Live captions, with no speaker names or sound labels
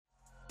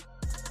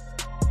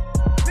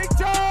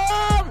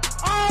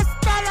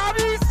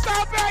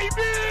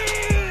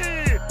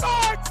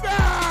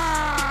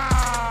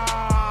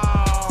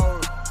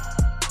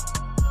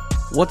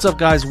What's up,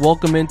 guys?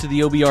 Welcome into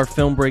the OBR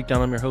Film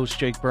Breakdown. I'm your host,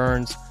 Jake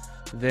Burns.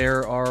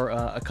 There are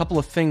a couple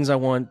of things I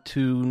want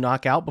to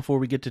knock out before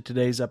we get to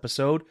today's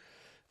episode.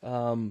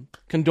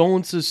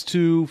 Condolences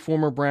to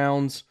former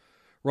Browns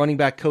running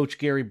back coach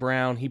Gary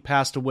Brown. He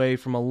passed away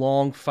from a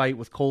long fight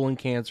with colon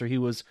cancer. He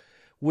was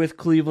with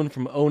Cleveland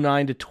from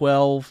 2009 to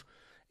 12,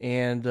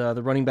 and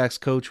the running backs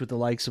coach with the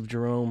likes of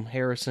Jerome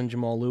Harrison,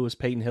 Jamal Lewis,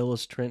 Peyton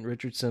Hillis, Trent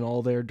Richardson,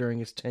 all there during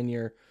his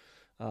tenure.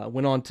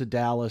 Went on to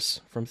Dallas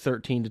from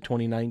 2013 to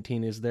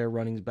 2019 as their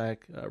running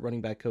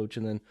back coach,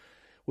 and then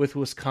with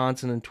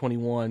Wisconsin in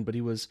 21. But he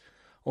was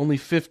only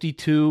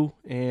 52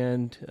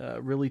 and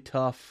really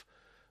tough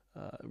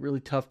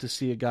to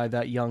see a guy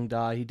that young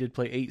die. He did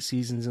play 8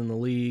 seasons in the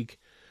league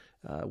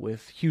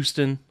with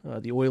Houston,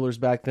 the Oilers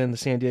back then, the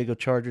San Diego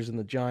Chargers, and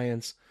the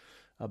Giants.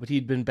 But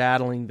he'd been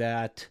battling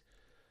that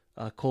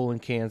colon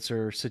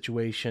cancer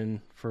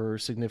situation for a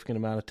significant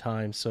amount of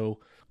time. So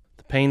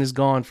the pain is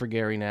gone for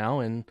Gary now,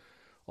 and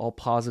all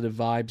positive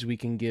vibes we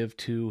can give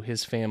to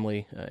his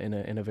family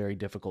in a very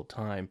difficult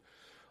time.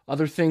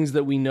 Other things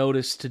that we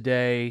noticed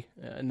today,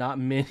 not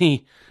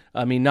many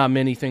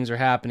things are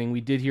happening.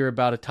 We did hear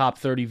about a top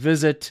 30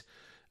 visit.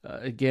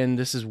 Again,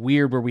 this is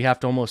weird where we have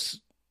to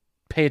almost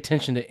pay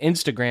attention to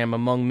Instagram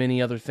among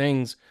many other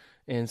things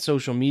and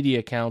social media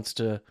accounts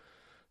to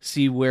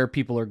see where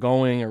people are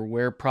going or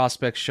where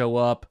prospects show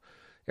up.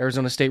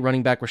 Arizona State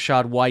running back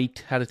Rachaad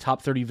White had a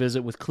top 30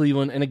 visit with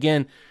Cleveland. And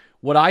again,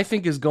 what I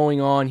think is going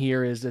on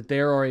here is that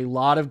there are a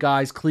lot of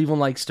guys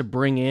Cleveland likes to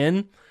bring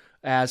in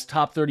as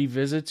top 30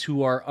 visits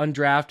who are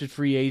undrafted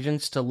free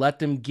agents to let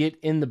them get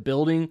in the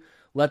building,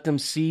 let them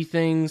see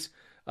things,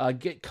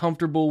 get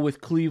comfortable with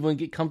Cleveland,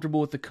 get comfortable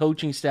with the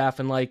coaching staff.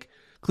 And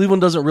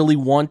Cleveland doesn't really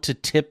want to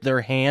tip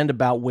their hand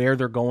about where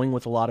they're going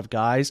with a lot of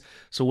guys.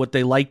 So what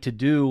they like to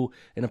do,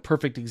 and a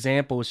perfect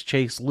example is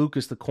Chase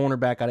Lucas, the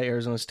cornerback out of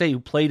Arizona State, who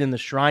played in the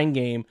Shrine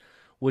Game,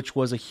 which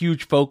was a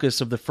huge focus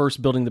of the first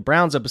Building the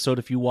Browns episode.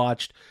 If you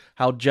watched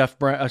how Jeff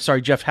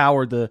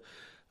Howard, the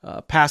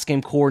pass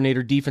game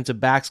coordinator, defensive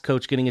backs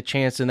coach, getting a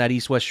chance in that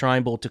East-West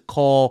Shrine Bowl to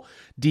call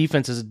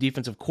defense as a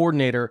defensive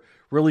coordinator,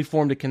 really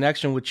formed a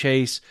connection with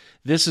Chase.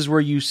 This is where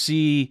you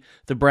see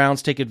the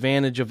Browns take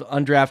advantage of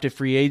undrafted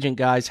free agent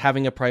guys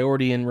having a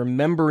priority and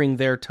remembering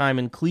their time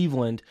in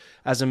Cleveland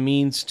as a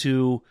means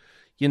to,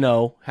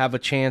 have a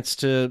chance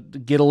to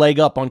get a leg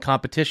up on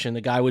competition. The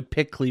guy would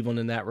pick Cleveland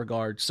in that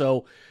regard.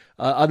 So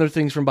other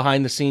things from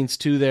behind the scenes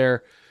too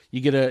there, you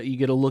get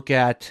a look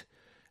at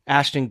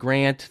Ashton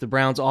Grant, the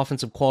Browns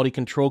offensive quality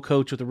control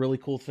coach, with a really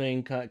cool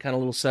thing, kind of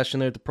little session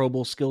there at the Pro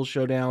Bowl Skills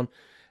Showdown.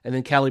 And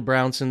then Callie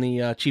Brownson,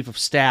 the chief of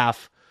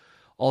staff,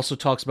 also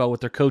talks about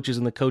what their coaches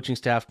and the coaching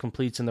staff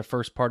completes in the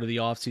first part of the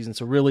offseason.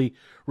 So really,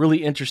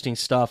 really interesting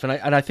stuff. And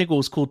I think what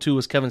was cool too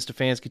was Kevin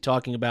Stefanski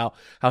talking about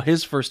how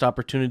his first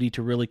opportunity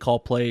to really call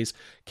plays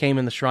came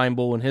in the Shrine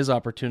Bowl, and his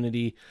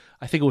opportunity,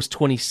 I think it was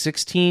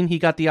 2016, he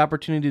got the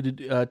opportunity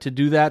to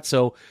do that.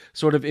 So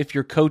sort of if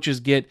your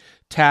coaches get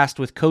tasked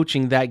with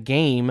coaching that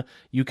game,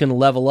 you can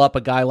level up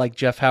a guy like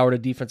Jeff Howard, a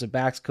defensive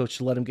backs coach,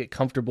 to let him get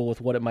comfortable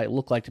with what it might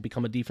look like to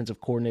become a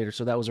defensive coordinator.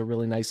 So that was a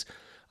really nice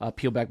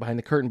peel back behind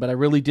the curtain. But I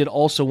really did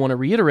also want to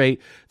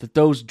reiterate that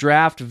those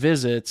draft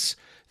visits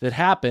that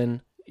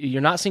happen,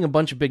 you're not seeing a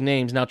bunch of big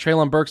names. Now,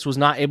 Treylon Burks was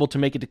not able to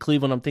make it to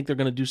Cleveland. I think they're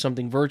going to do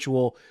something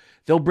virtual.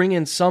 They'll bring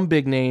in some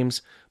big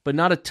names, but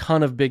not a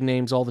ton of big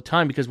names all the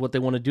time, because what they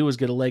want to do is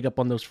get a leg up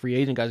on those free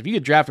agent guys. If you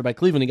get drafted by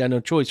Cleveland, you got no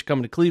choice. You're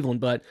coming to Cleveland.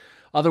 But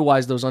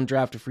otherwise, those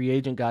undrafted free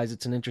agent guys,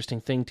 it's an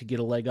interesting thing to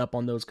get a leg up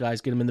on those guys,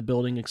 get them in the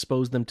building,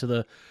 expose them to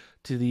the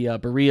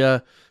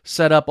Berea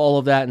setup, all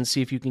of that, and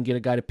see if you can get a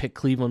guy to pick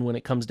Cleveland when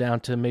it comes down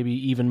to maybe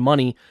even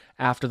money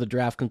after the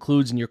draft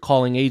concludes and you're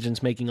calling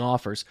agents making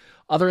offers.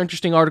 Other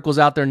interesting articles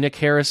out there. Nick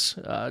Harris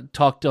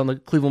talked on the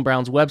Cleveland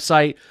Browns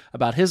website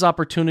about his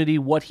opportunity,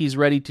 what he's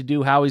ready to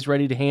do, how he's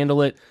ready to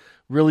handle it.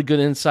 Really good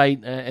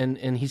insight,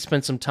 and he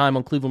spent some time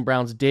on Cleveland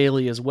Browns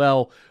Daily as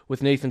well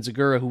with Nathan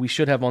Zagura, who we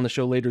should have on the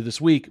show later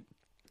this week,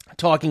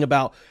 talking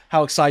about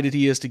how excited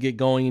he is to get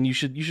going, and you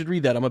should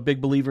read that. I'm a big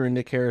believer in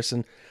Nick Harris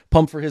and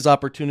pumped for his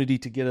opportunity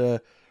to get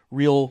a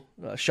real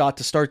shot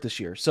to start this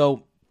year.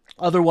 So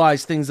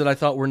otherwise, things that I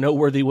thought were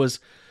noteworthy was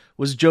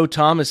Joe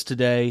Thomas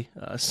today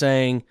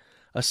saying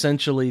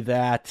essentially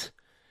that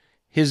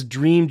his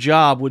dream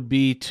job would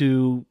be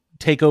to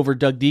take over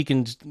Doug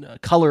Deacon's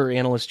color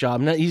analyst job.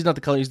 No, he's not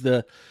the color, he's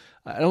the,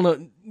 I don't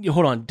know,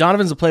 hold on,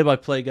 Donovan's the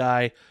play-by-play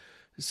guy.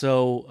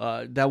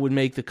 So that would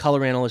make the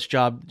color analyst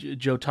job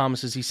Joe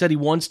Thomas's. He said he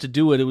wants to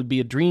do it. It would be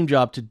a dream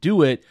job to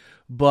do it,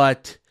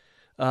 but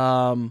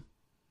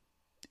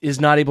is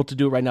not able to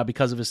do it right now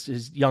because of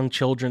his young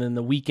children and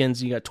the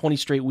weekends. You got 20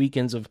 straight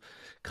weekends of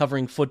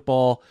covering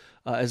football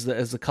as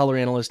the color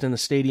analyst in the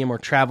stadium or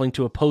traveling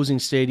to opposing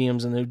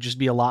stadiums, and it would just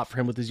be a lot for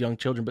him with his young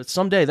children. But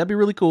someday, that'd be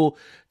really cool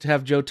to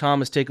have Joe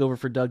Thomas take over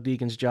for Doug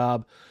Deacon's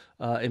job.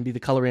 and be the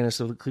color analyst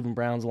of the Cleveland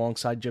Browns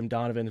alongside Jim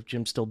Donovan. If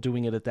Jim's still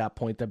doing it at that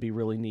point, that'd be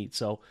really neat.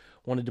 So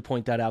wanted to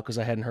point that out because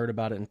I hadn't heard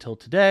about it until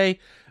today,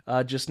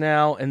 just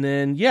now. And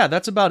then, yeah,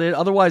 that's about it.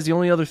 Otherwise, the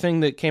only other thing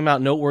that came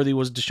out noteworthy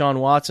was Deshaun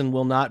Watson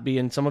will not be,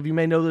 and some of you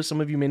may know this,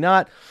 some of you may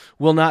not,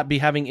 will not be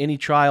having any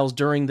trials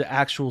during the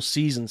actual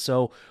season.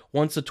 So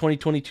once the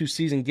 2022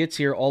 season gets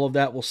here, all of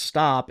that will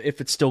stop if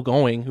it's still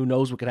going. Who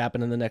knows what could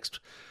happen in the next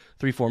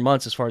 3-4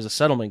 months as far as a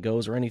settlement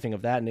goes or anything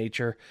of that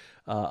nature.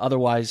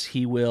 Otherwise,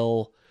 he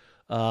will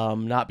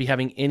not be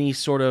having any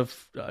sort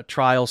of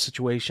trial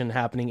situation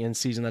happening in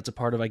season. That's a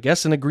part of, I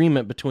guess, an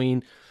agreement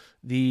between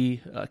the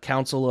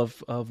council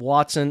of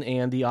Watson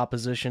and the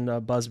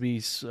opposition,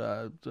 Busby's,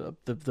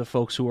 the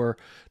folks who are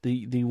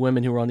the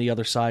women who are on the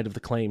other side of the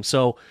claim.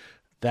 So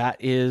that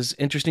is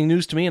interesting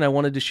news to me, and I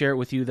wanted to share it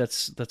with you.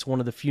 That's one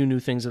of the few new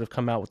things that have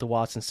come out with the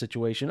Watson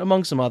situation,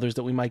 among some others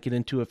that we might get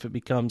into if it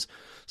becomes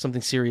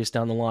something serious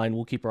down the line.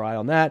 We'll keep our eye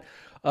on that.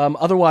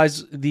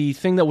 Otherwise, the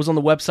thing that was on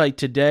the website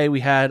today, we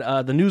had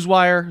the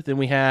Newswire, then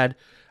we had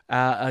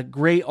a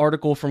great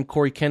article from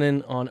Corey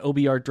Kennan on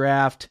OBR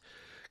Draft,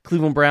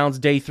 Cleveland Browns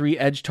Day 3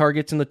 edge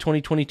targets in the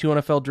 2022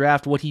 NFL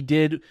Draft. What he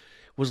did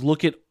was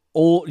look at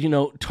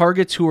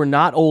targets who are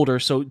not older.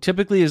 So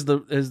typically as the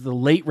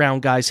late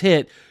round guys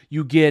hit,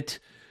 you get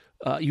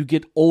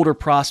older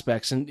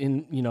prospects,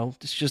 and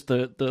it's just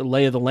the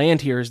lay of the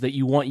land here is that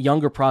you want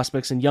younger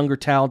prospects, and younger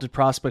talented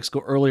prospects go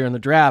earlier in the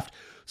draft.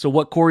 So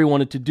what Corey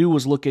wanted to do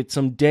was look at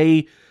some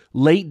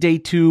late day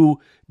 2,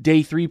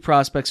 day 3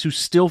 prospects who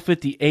still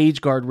fit the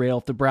age guardrail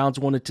if the Browns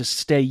wanted to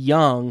stay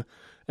young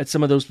at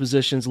some of those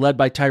positions, led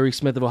by Tyreek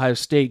Smith of Ohio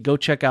State. Go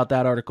check out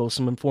that article.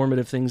 Some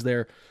informative things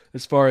there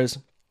as far as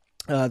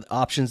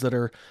options that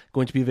are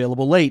going to be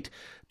available late.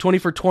 20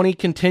 for 20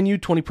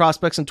 continued, 20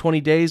 prospects in 20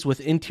 days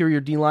with interior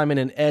D lineman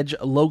and edge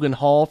Logan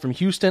Hall from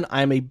Houston.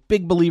 I am a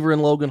big believer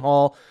in Logan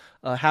Hall.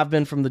 Have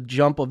been from the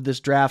jump of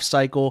this draft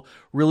cycle.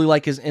 Really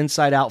like his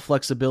inside-out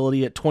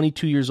flexibility at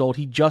 22 years old.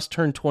 He just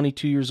turned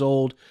 22 years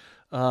old.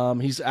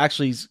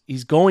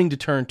 He's going to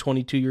turn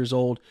 22 years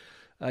old.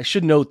 I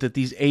should note that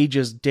these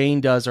ages Dane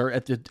does are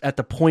at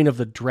the point of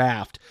the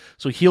draft.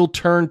 So he'll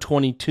turn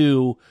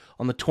 22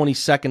 on the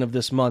 22nd of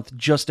this month,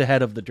 just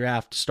ahead of the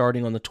draft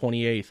starting on the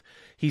 28th.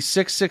 He's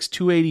 6'6",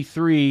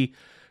 283,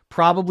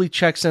 probably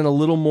checks in a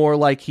little more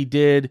like he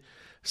did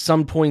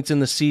some points in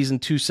the season,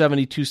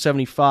 270,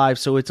 275.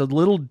 So it's a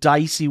little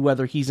dicey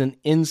whether he's an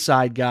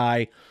inside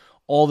guy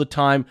all the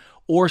time,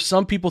 or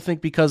some people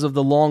think because of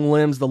the long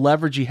limbs, the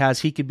leverage he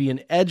has, he could be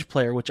an edge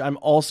player, which I'm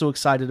also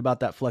excited about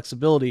that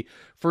flexibility.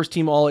 First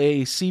team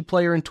All-AAC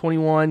player in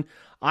 21.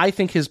 I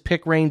think his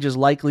pick range is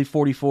likely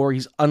 44.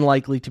 He's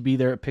unlikely to be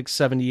there at pick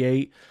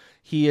 78.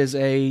 He is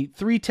a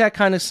 3-tech,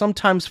 kind of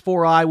sometimes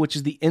 4-eye, which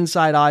is the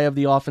inside eye of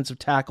the offensive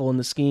tackle in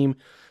the scheme.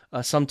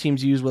 Some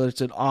teams use, whether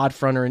it's an odd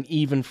front or an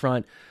even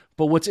front.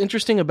 But what's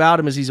interesting about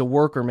him is he's a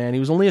worker, man.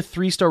 He was only a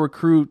 3-star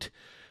recruit,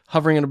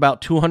 hovering at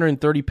about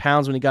 230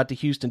 pounds when he got to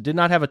Houston. Did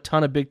not have a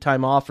ton of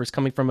big-time offers,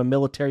 coming from a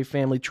military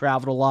family,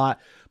 traveled a lot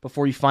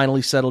before he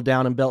finally settled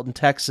down in Belton,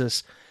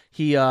 Texas.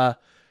 He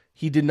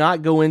did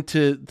not go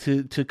into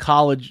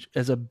college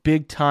as a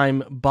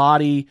big-time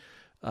body,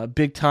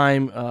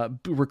 big-time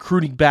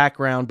recruiting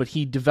background, but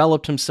he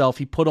developed himself.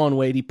 He put on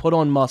weight, he put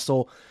on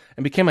muscle,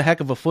 and became a heck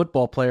of a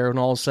football player when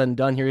all is said and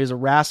done here. He has a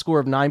RAS score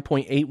of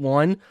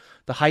 9.81.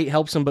 The height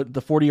helps him, but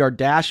the 40-yard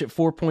dash at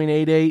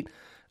 4.88,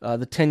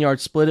 the 10-yard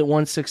split at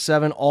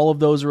 1.67, all of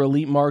those are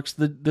elite marks.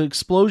 The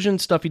explosion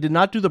stuff, he did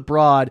not do the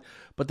broad,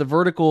 but the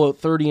vertical at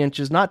 30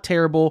 inches, not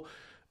terrible,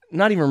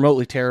 not even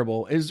remotely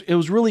terrible. It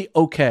was really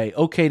okay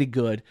to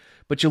good.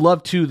 But you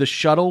love, too, the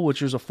shuttle,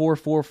 which is a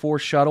 4.44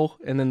 shuttle,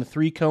 and then the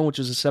 3-cone, which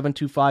is a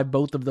 7.25.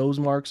 Both of those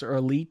marks are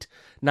elite.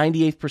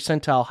 98th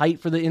percentile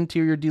height for the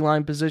interior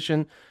D-line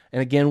position.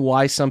 And again,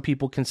 why some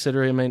people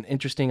consider him an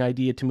interesting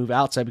idea to move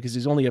outside, because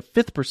he's only a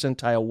 5th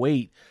percentile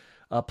weight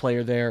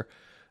player there.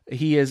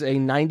 He is a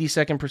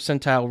 92nd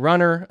percentile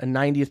runner, a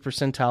 90th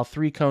percentile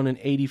 3-cone, and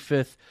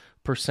 85th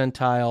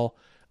percentile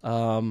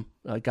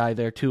guy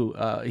there too.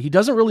 He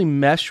doesn't really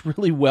mesh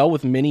really well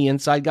with many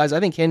inside guys.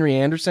 I think Henry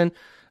Anderson,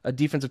 a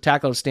defensive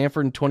tackle at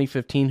Stanford in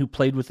 2015 who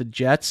played with the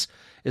Jets,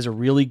 is a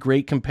really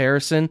great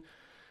comparison.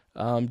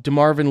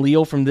 DeMarvin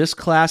Leal from this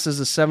class is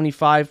a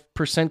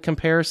 75%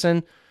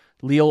 comparison.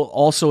 Leal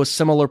also a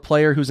similar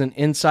player who's an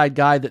inside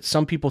guy that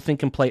some people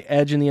think can play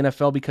edge in the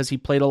NFL because he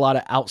played a lot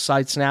of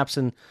outside snaps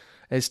in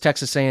his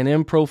Texas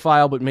A&M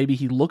profile, but maybe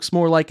he looks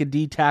more like a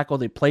D tackle.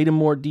 They played him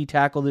more D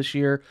tackle this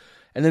year.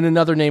 And then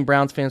another name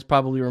Browns fans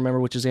probably remember,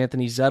 which is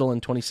Anthony Zettel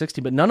in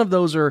 2016, but none of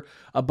those are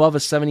above a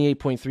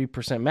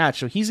 78.3% match.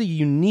 So he's a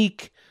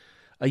unique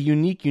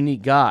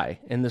guy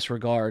in this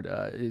regard.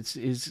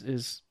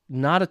 Is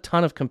not a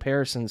ton of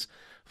comparisons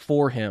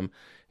for him.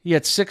 He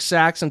had 6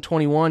 sacks in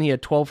 21. He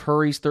had 12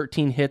 hurries,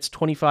 13 hits,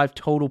 25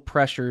 total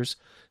pressures,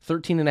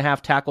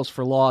 13.5 tackles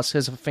for loss. He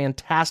has a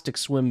fantastic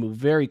swim move,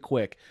 very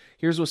quick.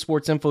 Here's what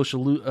Sports Info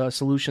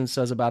Solutions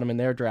says about him in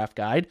their draft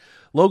guide.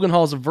 Logan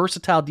Hall is a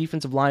versatile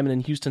defensive lineman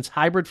in Houston's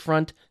hybrid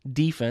front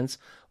defense.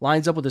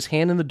 Lines up with his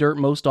hand in the dirt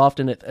most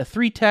often at a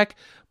 3-tech,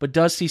 but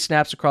does see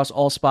snaps across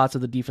all spots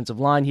of the defensive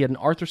line. He had an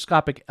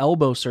arthroscopic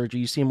elbow surgery.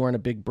 You see him wearing a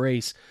big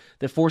brace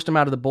that forced him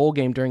out of the bowl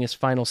game during his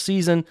final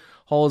season.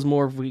 Hall is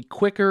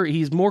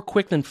he's more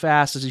quick than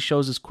fast, as he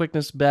shows his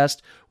quickness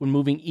best when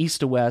moving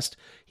east to west.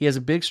 He has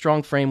a big,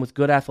 strong frame with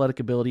good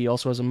athletic ability. He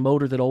also has a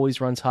motor that always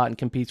runs hot and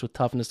competes with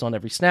toughness on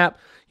every snap.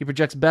 He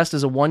projects best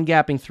as a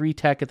 1-gapping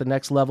 3-tech at the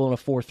next level in a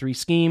 4-3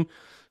 scheme.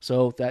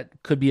 So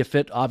that could be a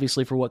fit,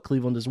 obviously, for what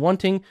Cleveland is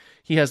wanting.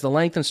 He has the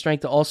length and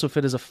strength to also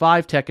fit as a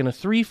 5-tech in a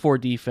 3-4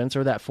 defense,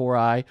 or that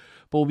 4-eye,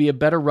 but will be a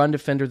better run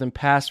defender than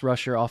pass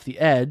rusher off the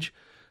edge.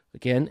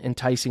 Again,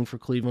 enticing for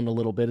Cleveland a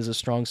little bit as a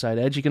strong side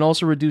edge. He can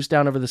also reduce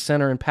down over the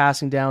center and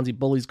passing downs. He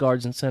bullies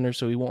guards and centers,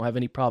 so he won't have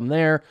any problem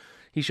there.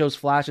 He shows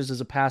flashes as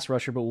a pass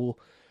rusher, but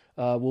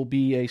will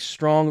be a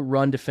strong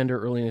run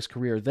defender early in his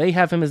career. They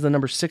have him as the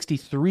number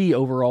 63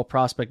 overall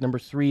prospect, number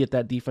 3 at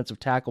that defensive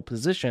tackle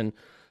position,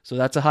 so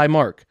that's a high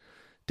mark.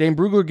 Dane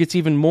Brugler gets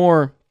even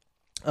more.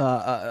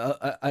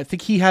 I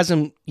think he has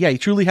him. Yeah, he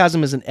truly has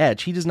him as an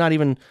edge. He does not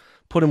even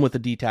put him with the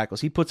D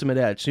tackles. He puts him at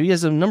edge. So he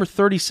has a number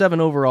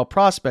 37 overall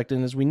prospect,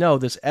 and as we know,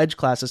 this edge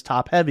class is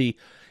top heavy.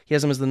 He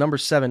has him as the number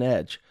 7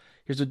 edge.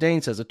 Here's what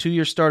Dane says. A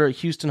 2-year starter at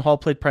Houston, Hall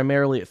played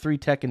primarily at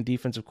 3-tech and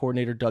defensive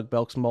coordinator Doug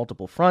Belk's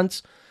multiple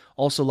fronts,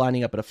 also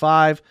lining up at a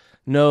 5,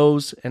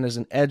 nose, and as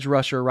an edge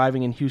rusher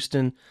arriving in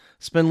Houston.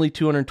 Spindly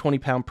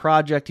 220-pound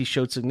project. He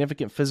showed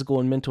significant physical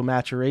and mental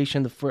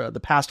maturation the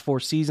past 4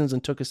 seasons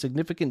and took a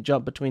significant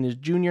jump between his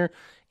junior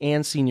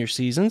and senior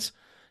seasons.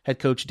 Head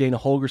coach Dana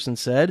Holgorsen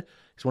said,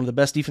 he's one of the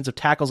best defensive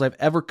tackles I've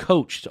ever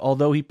coached.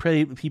 Although he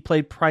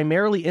played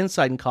primarily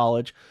inside in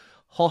college,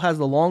 Hall has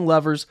the long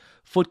levers,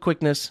 foot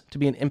quickness to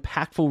be an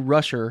impactful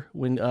rusher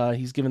when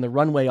he's given the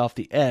runway off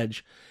the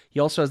edge. He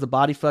also has the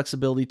body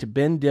flexibility to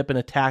bend, dip, and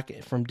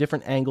attack from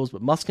different angles,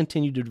 but must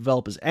continue to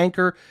develop his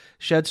anchor,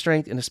 shed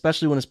strength, and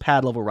especially when his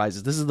pad level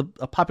rises. This is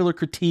a popular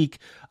critique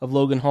of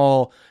Logan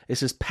Hall, is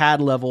his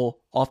pad level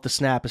off the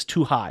snap is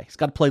too high. He's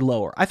got to play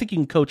lower. I think you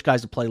can coach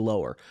guys to play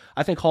lower.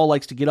 I think Hall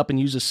likes to get up and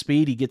use his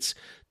speed. He gets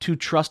too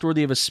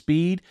trustworthy of a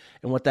speed,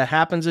 and what that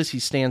happens is he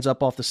stands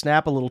up off the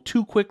snap a little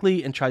too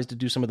quickly and tries to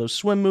do some of those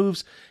swim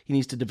moves. He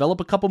needs to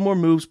develop a couple more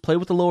moves, play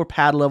with the lower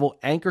pad level,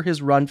 anchor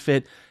his run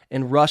fit,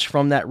 and rush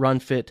from that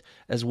run fit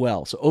as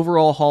well. So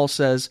overall, Hall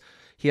says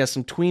he has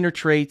some tweener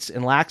traits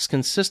and lacks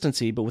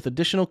consistency, but with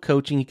additional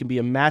coaching, he can be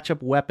a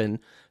matchup weapon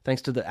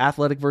thanks to the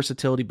athletic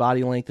versatility,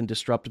 body length, and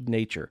disruptive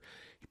nature.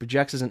 He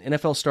projects as an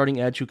NFL starting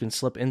edge who can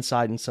slip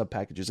inside in sub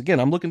packages. Again,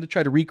 I'm looking to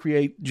try to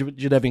recreate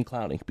Jadeveon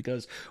Clowney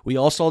because we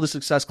all saw the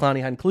success Clowney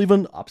had in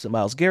Cleveland, opposite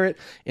Myles Garrett,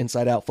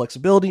 inside-out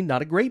flexibility,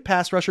 not a great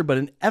pass rusher, but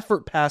an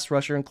effort pass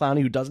rusher in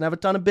Clowney who doesn't have a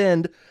ton of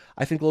bend.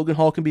 I think Logan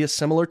Hall can be a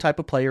similar type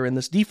of player in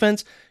this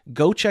defense.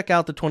 Go check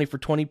out the 20 for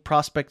 20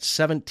 Prospect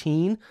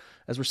 17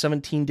 as we're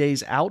 17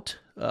 days out.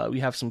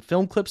 We have some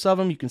film clips of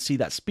him. You can see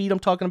that speed I'm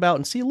talking about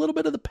and see a little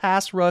bit of the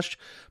pass rush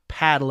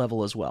pad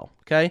level as well.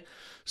 Okay,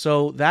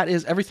 so that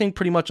is everything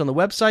pretty much on the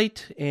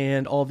website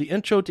and all the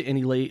intro to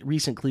any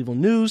recent Cleveland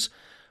news.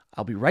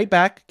 I'll be right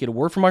back, get a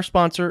word from our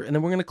sponsor, and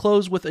then we're going to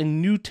close with a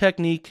new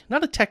technique,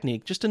 not a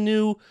technique, just a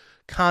new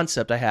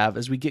concept I have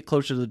as we get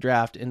closer to the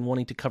draft and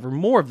wanting to cover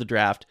more of the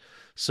draft.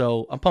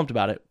 So I'm pumped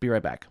about it. Be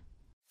right back.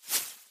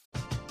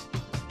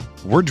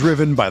 We're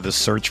driven by the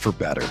search for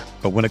better.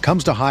 But when it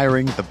comes to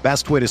hiring, the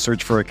best way to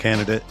search for a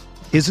candidate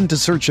isn't to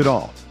search at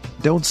all.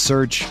 Don't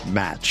search,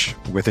 match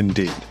with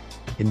Indeed.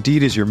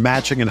 Indeed is your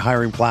matching and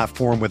hiring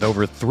platform with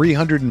over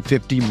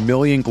 350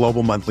 million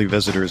global monthly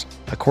visitors,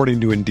 according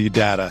to Indeed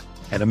data,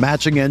 and a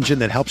matching engine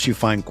that helps you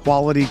find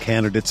quality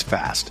candidates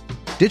fast.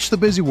 Ditch the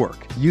busy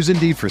work. Use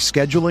Indeed for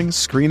scheduling,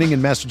 screening,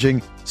 and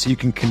messaging so you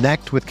can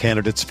connect with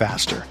candidates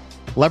faster.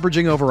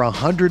 Leveraging over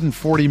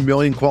 140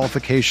 million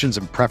qualifications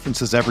and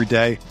preferences every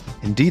day,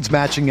 Indeed's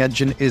matching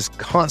engine is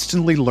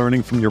constantly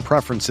learning from your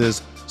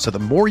preferences, so the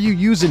more you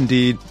use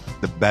Indeed,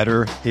 the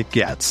better it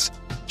gets.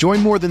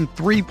 Join more than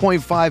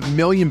 3.5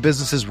 million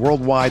businesses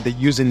worldwide that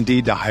use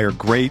Indeed to hire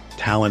great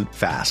talent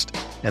fast.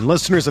 And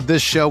listeners of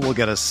this show will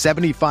get a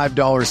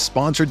 $75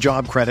 sponsored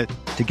job credit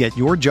to get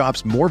your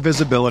jobs more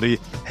visibility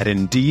at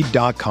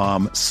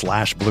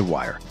Indeed.com/Blue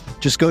Wire.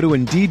 Just go to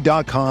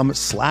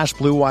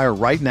Indeed.com/Blue Wire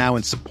right now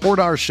and support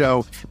our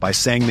show by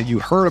saying that you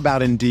heard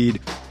about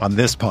Indeed on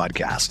this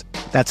podcast.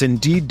 That's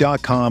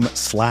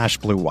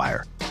Indeed.com/Blue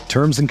Wire.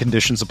 Terms and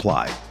conditions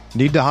apply.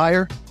 Need to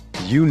hire?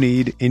 You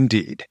need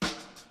Indeed.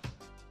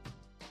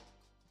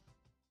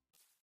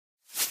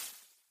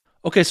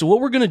 Okay, so what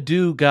we're going to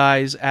do,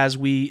 guys, as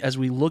we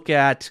look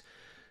at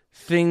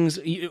things,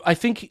 I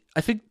think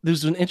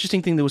there's an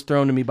interesting thing that was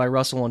thrown to me by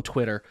Russell on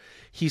Twitter.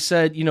 He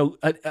said,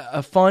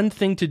 a fun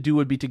thing to do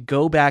would be to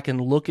go back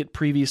and look at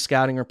previous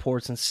scouting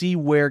reports and see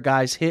where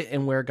guys hit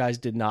and where guys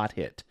did not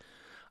hit.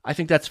 I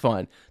think that's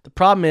fun. The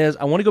problem is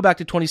I want to go back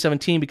to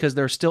 2017 because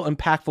there are still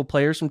impactful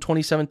players from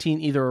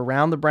 2017 either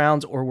around the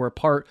Browns or were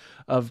part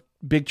of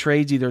big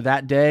trades either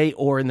that day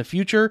or in the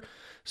future.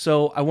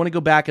 So I want to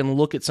go back and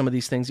look at some of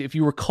these things. If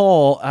you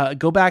recall,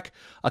 go back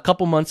a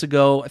couple months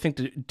ago, I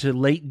think to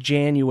late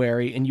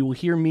January, and you will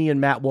hear me and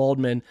Matt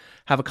Waldman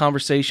have a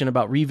conversation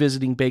about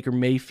revisiting Baker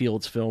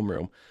Mayfield's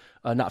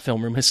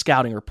his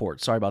scouting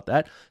report. Sorry about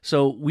that.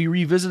 So we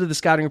revisited the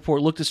scouting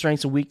report, looked at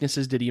strengths and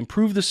weaknesses. Did he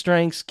improve the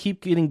strengths,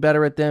 keep getting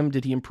better at them?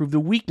 Did he improve the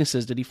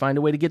weaknesses? Did he find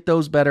a way to get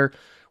those better?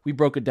 We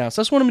broke it down.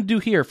 So that's what I'm going to do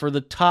here for the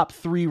top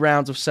 3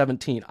 rounds of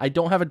 17. I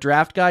don't have a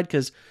draft guide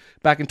because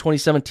back in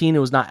 2017, it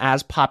was not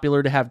as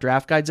popular to have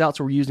draft guides out,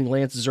 so we're using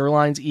Lance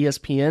Zierlein's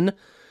ESPN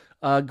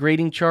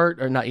grading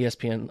chart, or not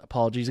ESPN,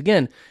 apologies.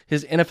 Again,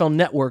 his NFL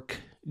Network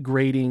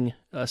grading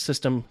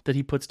system that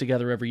he puts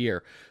together every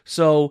year.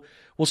 So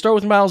we'll start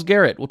with Myles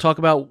Garrett. We'll talk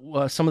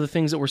about some of the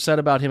things that were said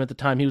about him at the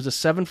time. He was a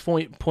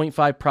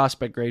 7.5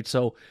 prospect grade,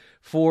 so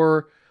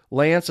for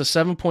Lance, a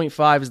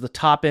 7.5 is the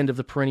top end of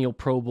the perennial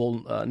Pro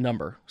Bowl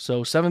number.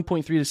 So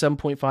 7.3 to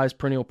 7.5 is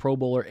perennial Pro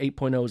Bowler,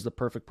 8.0 is the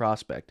perfect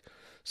prospect.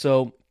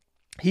 So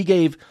he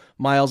gave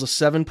Myles a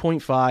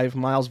 7.5.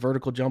 Myles'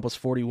 vertical jump was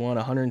 41,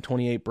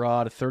 128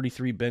 broad, a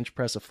 33 bench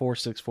press, a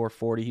 4.6,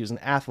 440. He was an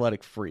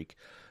athletic freak.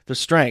 The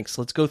strengths,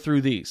 let's go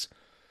through these.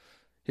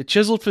 A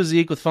chiseled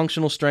physique with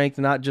functional strength,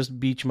 not just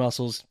beach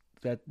muscles.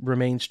 That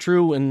remains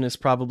true and is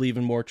probably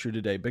even more true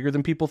today. Bigger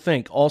than people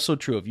think. Also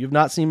true. If you've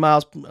not seen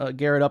Myles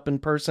Garrett up in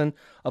person,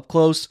 up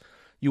close,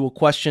 you will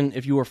question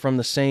if you are from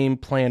the same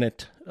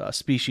planet,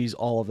 species,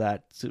 all of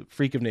that. It's a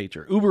freak of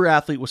nature. Uber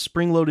athlete with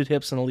spring-loaded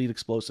hips and elite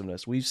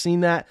explosiveness. We've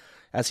seen that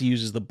as he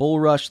uses the bull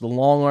rush, the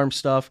long arm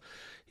stuff.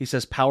 He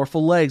says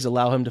powerful legs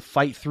allow him to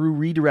fight through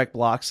redirect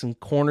blocks and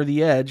corner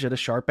the edge at a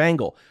sharp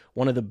angle.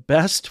 One of the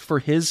best for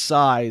his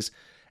size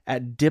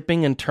at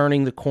dipping and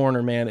turning the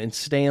corner, man, and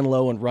staying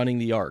low and running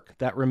the arc.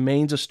 That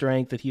remains a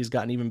strength that he has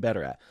gotten even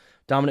better at.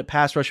 Dominant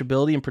pass rush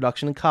ability and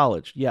production in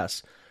college.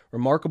 Yes.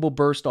 Remarkable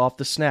burst off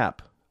the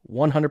snap.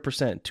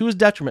 100%. To his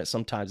detriment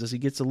sometimes as he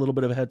gets a little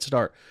bit of a head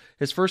start.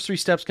 His first 3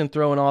 steps can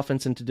throw an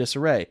offense into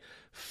disarray.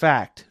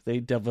 Fact. They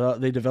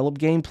develop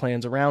game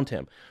plans around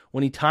him.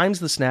 When he times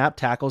the snap,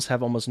 tackles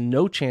have almost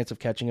no chance of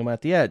catching him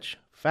at the edge.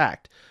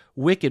 Fact.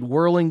 Wicked,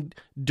 whirling,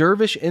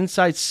 dervish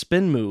inside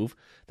spin move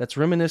that's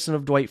reminiscent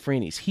of Dwight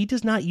Freeney's. He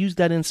does not use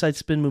that inside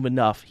spin move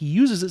enough. He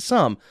uses it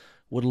some.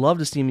 Would love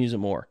to see him use it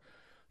more.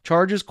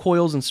 Charges,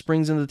 coils, and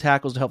springs into the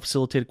tackles to help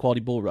facilitate a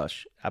quality bull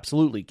rush.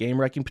 Absolutely.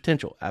 Game-wrecking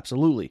potential.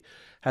 Absolutely.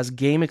 Has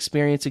game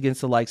experience against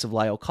the likes of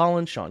Lyle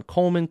Collins, Sean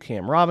Coleman,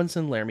 Cam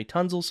Robinson, Laramie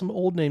Tunzel. Some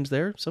old names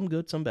there. Some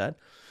good, some bad.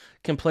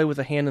 Can play with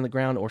a hand in the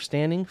ground or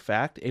standing.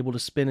 Fact. Able to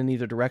spin in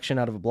either direction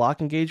out of a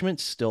block engagement.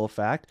 Still a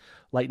fact.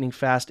 Lightning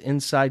fast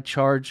inside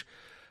charge.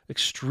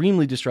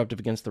 Extremely disruptive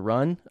against the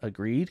run.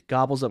 Agreed.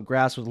 Gobbles up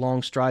grass with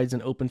long strides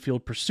in open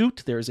field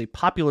pursuit. There is a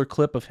popular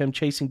clip of him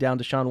chasing down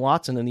Deshaun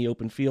Watson in the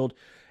open field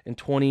in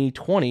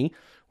 2020,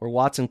 where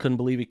Watson couldn't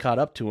believe he caught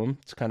up to him.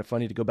 It's kind of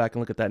funny to go back and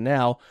look at that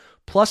now.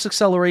 Plus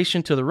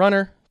acceleration to the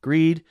runner.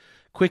 Agreed.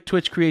 Quick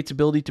twitch creates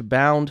ability to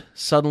bound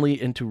suddenly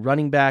into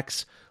running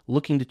backs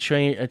looking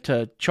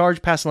to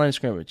charge past the line of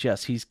scrimmage.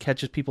 Yes, he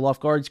catches people off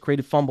guard. He's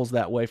created fumbles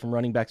that way from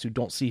running backs who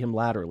don't see him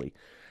laterally.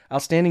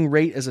 Outstanding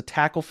rate as a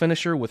tackle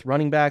finisher with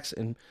running backs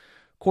and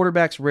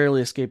quarterbacks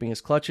rarely escaping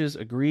his clutches.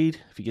 Agreed.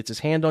 If he gets his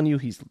hand on you,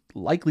 he's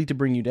likely to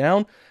bring you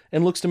down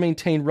and looks to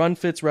maintain run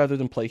fits rather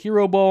than play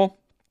hero ball.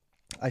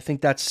 I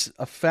think that's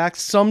a fact.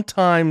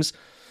 Sometimes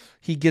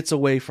he gets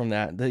away from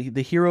that.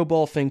 The hero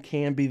ball thing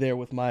can be there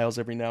with Myles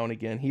every now and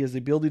again. He has the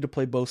ability to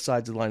play both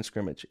sides of the line of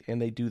scrimmage, and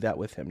they do that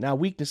with him. Now,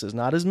 weaknesses,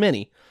 not as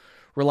many.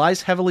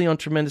 Relies heavily on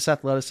tremendous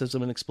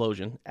athleticism and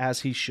explosion, as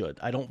he should.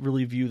 I don't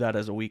really view that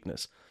as a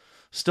weakness.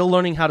 Still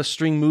learning how to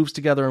string moves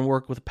together and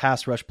work with a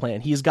pass rush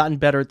plan. He has gotten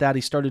better at that.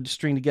 He started to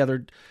string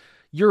together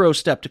Euro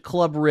step to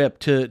club rip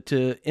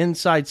to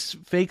inside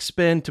fake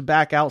spin to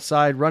back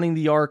outside, running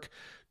the arc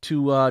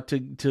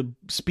to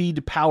speed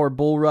to power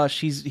bull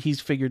rush.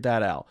 He's figured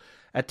that out.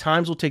 At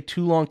times will take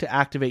too long to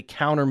activate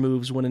counter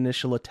moves when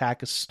initial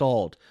attack is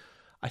stalled.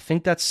 I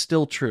think that's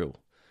still true.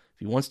 If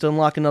he wants to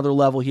unlock another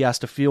level, he has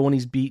to feel when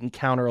he's beat and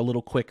counter a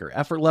little quicker.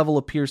 Effort level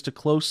appears to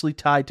closely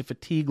tied to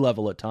fatigue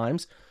level at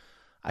times.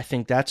 I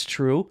think that's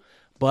true,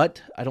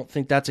 but I don't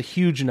think that's a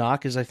huge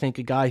knock, as I think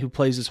a guy who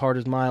plays as hard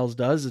as Myles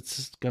does,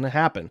 it's going to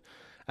happen.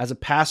 As a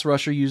pass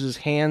rusher, uses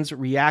hands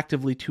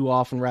reactively too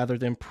often rather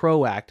than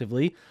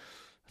proactively.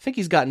 I think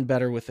he's gotten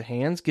better with the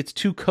hands. Gets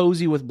too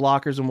cozy with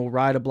blockers and will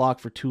ride a block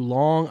for too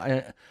long.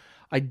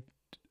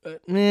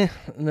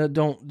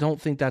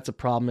 Don't think that's a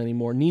problem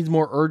anymore. Needs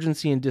more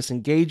urgency and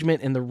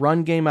disengagement. In the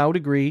run game, I would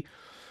agree,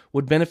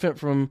 would benefit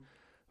from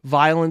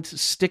violent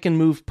stick and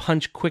move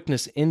punch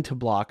quickness into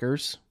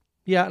blockers.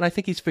 Yeah, and I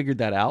think he's figured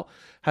that out.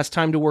 Has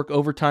to work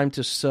overtime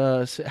to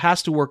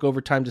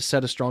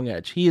set a strong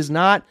edge. He is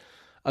not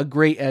a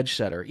great edge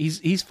setter.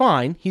 He's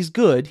fine. He's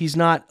good. He's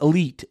not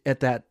elite at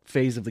that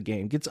phase of the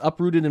game. Gets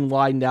uprooted and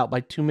widened out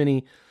by too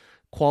many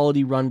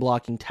quality run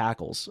blocking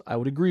tackles. I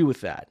would agree with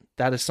that.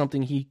 That is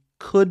something he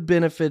could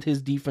benefit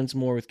his defense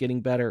more with,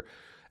 getting better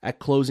at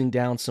closing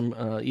down some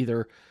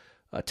either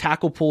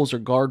tackle pulls or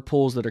guard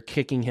pulls that are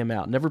kicking him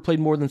out. Never played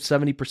more than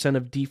 70%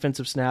 of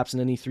defensive snaps in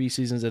any 3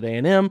 seasons at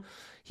A&M.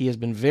 He has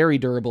been very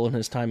durable in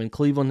his time in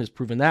Cleveland, has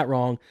proven that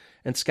wrong,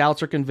 and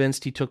scouts are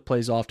convinced he took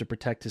plays off to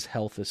protect his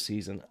health this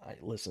season.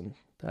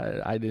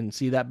 I didn't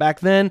see that back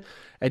then.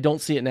 I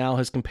don't see it now.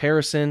 His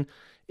comparison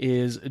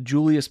is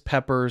Julius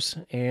Peppers,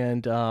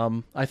 and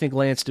I think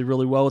Lance did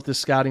really well with this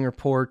scouting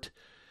report,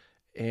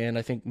 and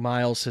I think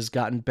Miles has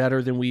gotten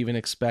better than we even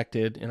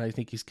expected, and I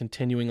think he's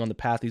continuing on the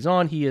path he's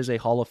on. He is a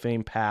Hall of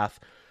Fame path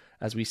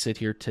as we sit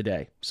here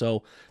today.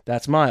 So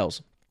that's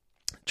Miles.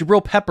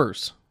 Jabril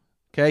Peppers,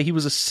 okay, he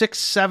was a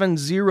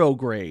 6.70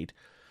 grade,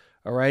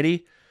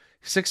 alrighty?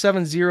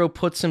 6.70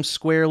 puts him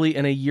squarely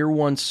in a year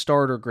 1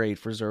 starter grade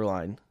for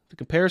Zuerlein. The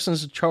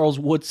comparisons to Charles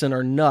Woodson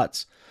are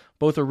nuts.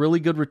 Both are really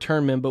good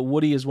return men, but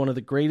Woody is one of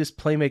the greatest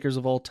playmakers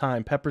of all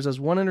time. Peppers has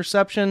 1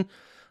 interception.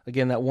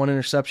 Again, that 1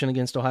 interception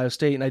against Ohio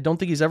State, and I don't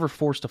think he's ever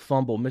forced a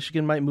fumble.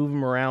 Michigan might move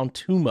him around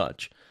too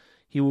much.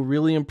 He will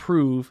really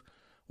improve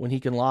when he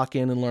can lock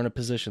in and learn a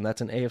position.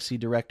 That's an AFC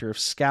Director of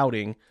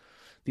Scouting.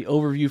 The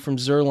overview from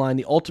Zuerlein,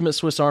 the ultimate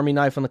Swiss Army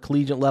knife on the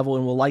collegiate level,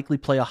 and will likely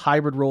play a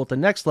hybrid role at the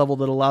next level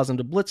that allows him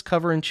to blitz,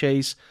 cover, and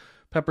chase.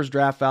 Pepper's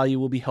draft value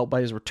will be helped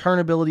by his return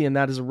ability, and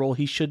that is a role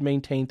he should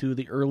maintain through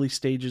the early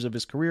stages of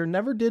his career.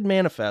 Never did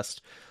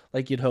manifest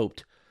like you'd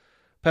hoped.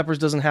 Peppers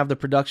doesn't have the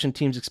production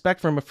teams expect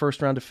from a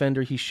first-round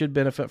defender. He should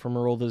benefit from a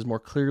role that is more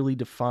clearly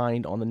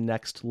defined on the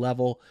next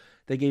level.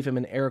 They gave him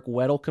an Eric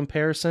Weddle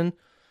comparison.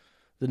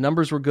 The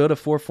numbers were good, a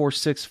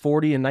 4.46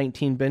 40 and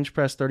 19 bench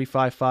press,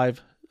 35.5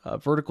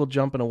 vertical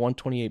jump, and a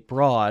 128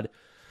 broad.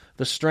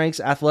 The strengths,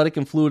 athletic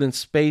and fluid in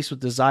space with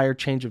desired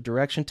change of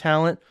direction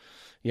talent.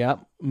 Yeah,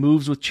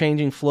 moves with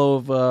changing flow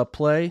of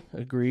play.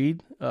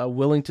 Agreed.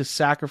 Willing to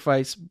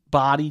sacrifice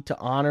body to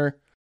honor,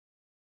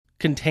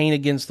 contain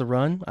against the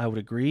run. I would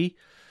agree.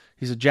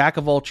 He's a jack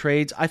of all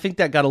trades. I think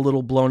that got a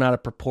little blown out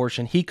of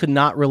proportion. He could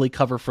not really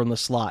cover from the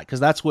slot because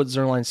that's what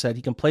Zuerlein said.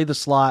 He can play the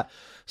slot,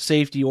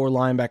 safety, or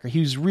linebacker. He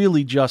was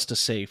really just a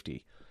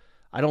safety.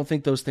 I don't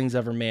think those things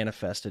ever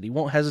manifested. He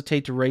won't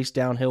hesitate to race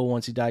downhill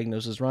once he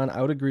diagnoses run.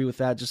 I would agree with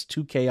that. Just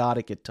too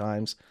chaotic at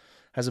times.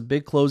 Has a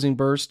big closing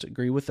burst.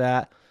 Agree with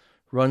that.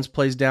 Runs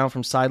plays down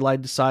from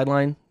sideline to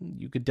sideline.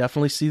 You could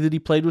definitely see that he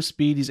played with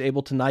speed. He's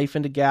able to knife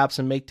into gaps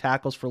and make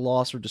tackles for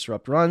loss or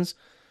disrupt runs.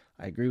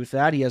 I agree with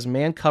that. He has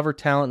man cover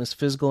talent and is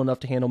physical enough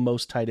to handle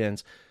most tight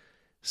ends.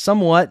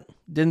 Somewhat.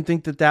 Didn't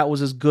think that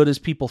was as good as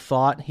people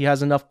thought. He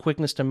has enough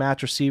quickness to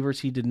match receivers.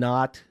 He did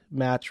not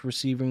match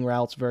receiving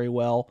routes very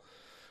well.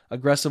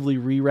 Aggressively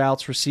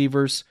reroutes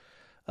receivers.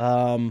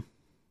 Not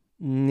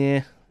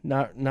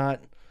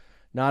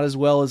as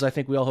well as I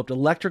think we all hoped.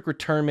 Electric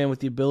return man with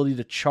the ability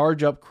to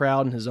charge up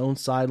crowd in his own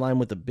sideline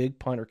with a big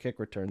punt or kick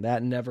return.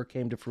 That never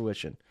came to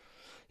fruition.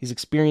 He's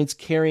experienced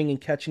carrying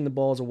and catching the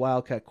ball as a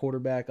Wildcat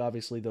quarterback.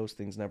 Obviously, those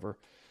things never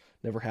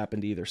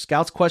happened either.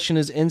 Scouts question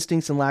his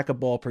instincts and lack of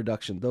ball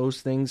production. Those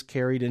things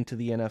carried into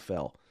the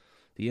NFL.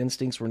 The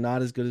instincts were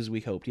not as good as we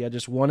hoped. He had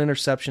just 1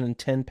 interception and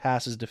 10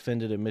 passes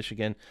defended at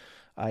Michigan.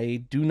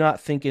 I do not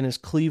think in his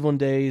Cleveland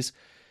days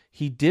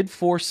he did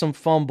force some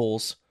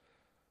fumbles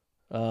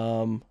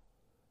in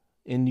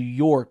New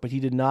York, but he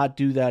did not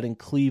do that in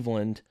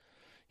Cleveland.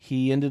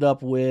 He ended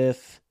up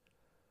with,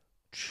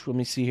 let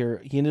me see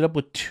here, he ended up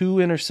with 2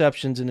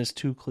 interceptions in his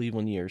 2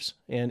 Cleveland years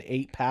and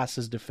 8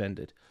 passes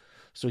defended.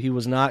 So he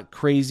was not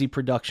crazy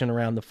production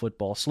around the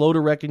football. Slow to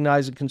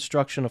recognize the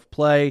construction of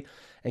play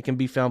and can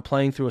be found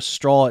playing through a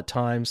straw at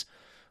times.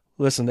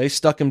 Listen, they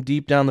stuck him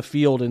deep down the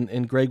field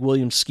in Greg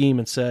Williams' scheme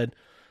and said,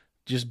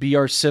 just be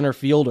our center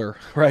fielder,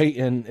 right?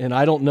 And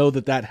I don't know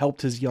that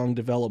helped his young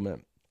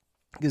development.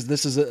 Because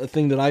this is a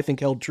thing that I think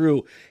held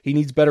true. He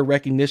needs better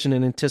recognition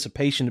and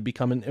anticipation to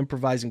become an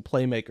improvising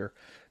playmaker.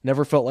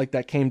 Never felt like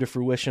that came to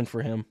fruition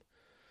for him.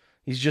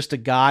 He's just a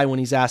guy when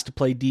he's asked to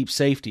play deep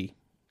safety.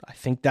 I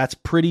think that's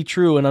pretty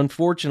true, and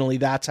unfortunately,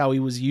 that's how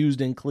he was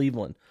used in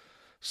Cleveland.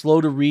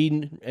 Slow to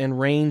read and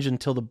range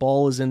until the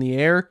ball is in the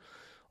air.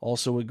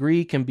 Also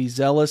agree, can be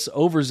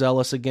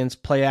overzealous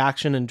against play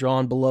action and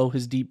drawn below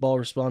his deep ball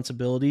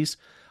responsibilities.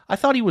 I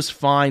thought he was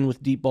fine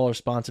with deep ball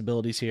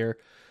responsibilities here.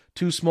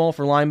 Too small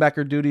for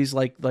linebacker duties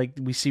like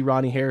we see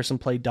Ronnie Harrison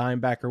play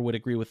dimebacker, would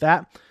agree with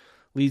that.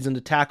 Leads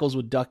into tackles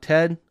with ducked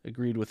head,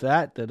 agreed with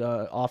that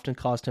often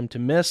caused him to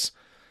miss,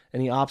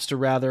 and he opts to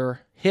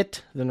rather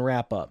hit than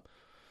wrap up.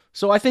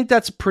 So I think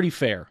that's pretty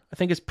fair. I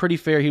think it's pretty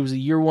fair. He was a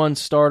year 1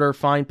 starter,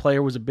 fine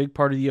player, was a big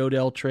part of the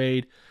Odell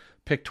trade,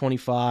 pick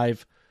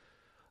 25.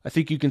 I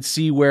think you can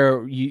see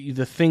where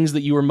the things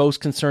that you were most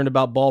concerned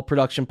about, ball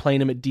production,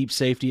 playing him at deep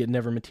safety, it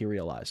never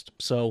materialized.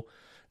 So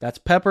that's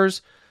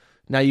Peppers.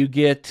 Now you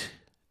get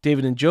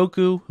David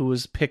Njoku, who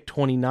was picked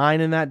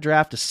 29 in that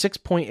draft, a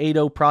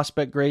 6.80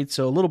 prospect grade,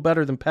 so a little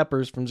better than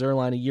Peppers from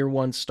Zuerlein, a year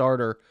 1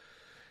 starter.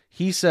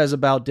 He says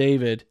about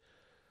David,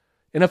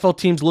 NFL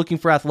teams looking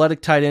for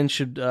athletic tight ends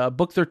should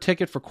book their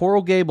ticket for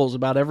Coral Gables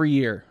about every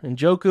year.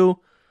 Njoku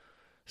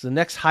is the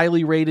next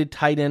highly rated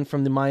tight end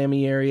from the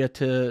Miami area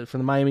from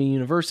the Miami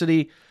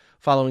University,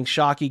 following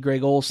Shockey,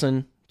 Greg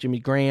Olson, Jimmy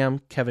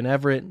Graham, Kevin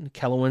Everett, and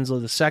Kellen Winslow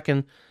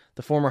II.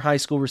 The former high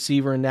school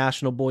receiver and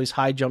national boys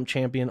high jump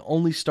champion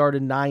only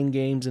started 9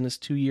 games in his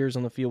 2 years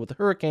on the field with the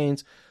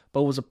Hurricanes,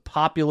 but was a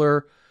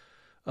popular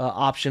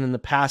option in the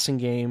passing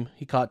game.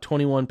 He caught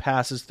 21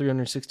 passes,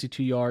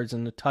 362 yards,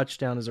 and a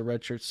touchdown as a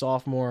redshirt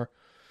sophomore.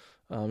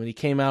 And he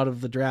came out of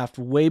the draft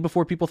way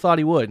before people thought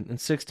he would. In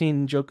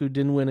 2016, Njoku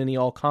didn't win any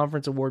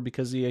all-conference award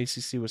because the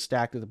ACC was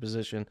stacked at the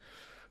position.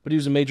 But he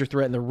was a major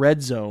threat in the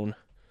red zone,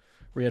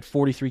 where he had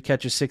 43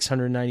 catches,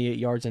 698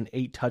 yards, and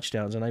 8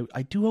 touchdowns. And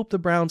I do hope the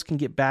Browns can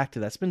get back to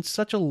that. It's been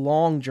such a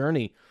long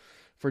journey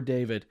for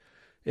David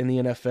in the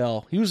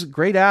NFL. He was a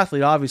great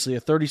athlete, obviously,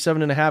 a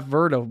 37.5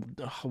 vert, a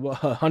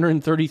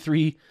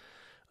 133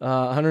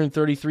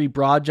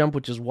 broad jump,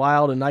 which is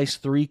wild, a nice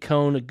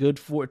 3-cone, a good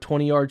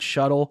 20-yard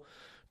shuttle,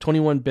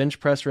 21 bench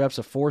press reps,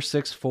 a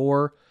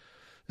 4.64.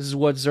 This is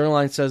what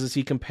Zerline says as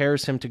he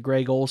compares him to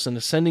Greg Olsen,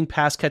 ascending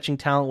pass-catching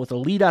talent with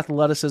elite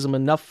athleticism,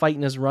 enough fight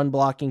in his run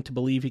blocking to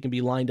believe he can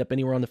be lined up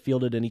anywhere on the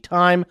field at any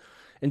time.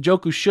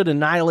 Njoku should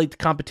annihilate the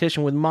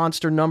competition with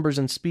monster numbers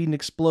and speed and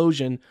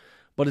explosion,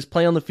 but his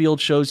play on the field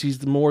shows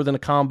he's more than a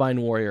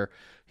combine warrior.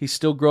 He's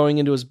still growing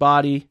into his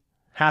body,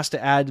 has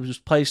to add to his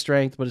play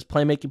strength, but his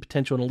playmaking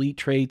potential and elite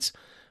traits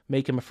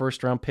make him a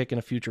first-round pick and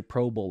a future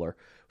Pro Bowler.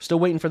 Still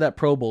waiting for that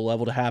Pro Bowl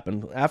level to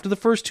happen. After the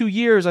first 2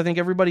 years, I think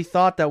everybody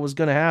thought that was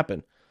going to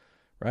happen,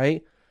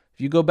 right?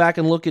 If you go back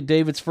and look at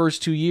David's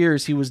first 2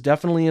 years, he was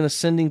definitely an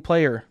ascending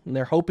player, and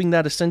they're hoping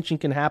that ascension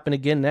can happen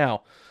again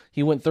now.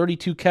 He went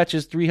 32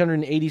 catches,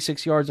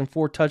 386 yards, and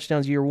 4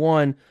 touchdowns year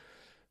 1.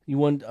 You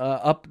went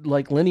up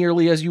like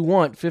linearly as you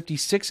want,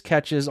 56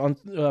 catches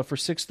for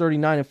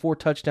 639 and 4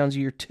 touchdowns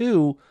year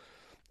 2.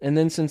 And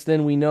then since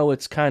then, we know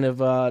it's kind of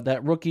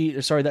that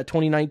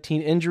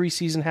 2019 injury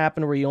season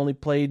happened where he only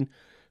played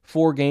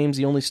 4 games.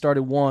 He only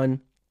started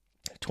 1.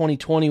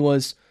 2020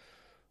 was,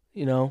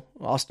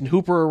 Austin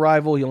Hooper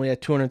arrival. He only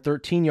had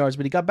 213 yards,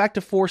 but he got back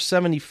to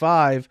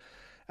 475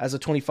 as a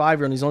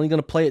 25-year-old, and he's only going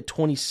to play at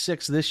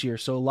 26 this year.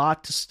 So a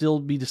lot to still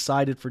be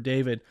decided for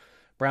David.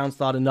 Browns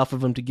thought enough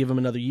of him to give him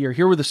another year.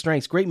 Here were the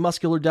strengths. Great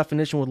muscular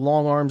definition with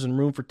long arms and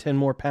room for 10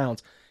 more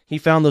pounds. He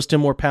found those 10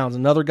 more pounds.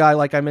 Another guy,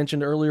 like I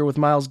mentioned earlier with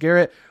Myles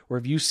Garrett, where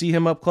if you see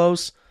him up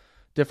close,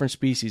 different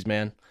species,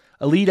 man.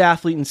 Elite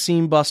athlete and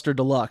seam buster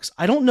deluxe.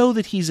 I don't know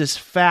that he's as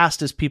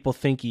fast as people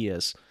think he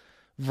is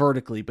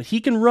vertically, but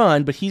he can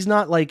run, but he's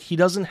not he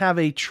doesn't have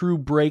a true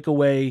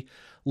breakaway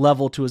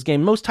level to his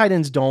game. Most tight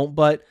ends don't,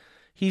 but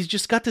he's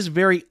just got this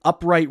very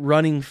upright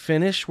running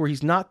finish where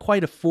he's not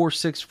quite a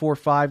 4.6,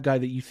 4.5 guy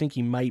that you think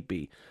he might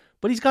be,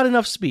 but he's got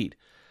enough speed.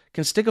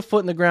 Can stick a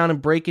foot in the ground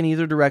and break in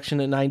either direction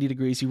at 90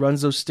 degrees. He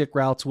runs those stick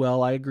routes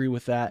well. I agree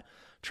with that.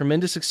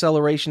 Tremendous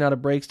acceleration out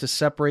of breaks to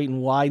separate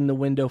and widen the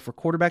window for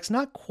quarterbacks.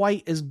 Not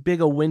quite as big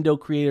a window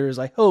creator as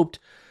I hoped,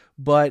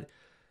 but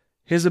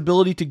his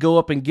ability to go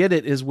up and get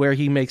it is where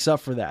he makes up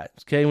for that.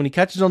 Okay, when he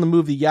catches on the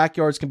move, the yak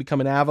yards can become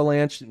an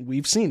avalanche.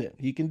 We've seen it.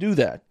 He can do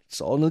that.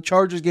 Saw in the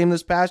Chargers game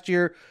this past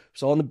year.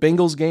 Saw in the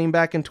Bengals game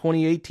back in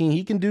 2018.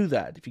 He can do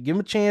that. If you give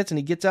him a chance and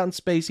he gets out in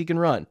space, he can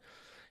run.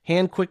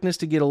 Hand quickness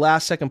to get a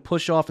last-second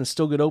push off and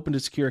still get open to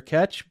secure a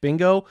catch.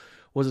 Bingo.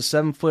 Was a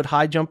 7-foot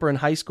high jumper in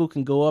high school,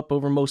 can go up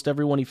over most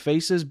everyone he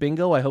faces.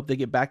 Bingo. I hope they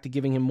get back to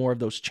giving him more of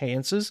those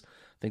chances.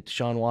 I think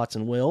Deshaun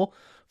Watson will.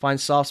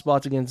 Finds soft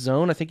spots against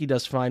zone. I think he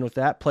does fine with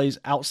that. Plays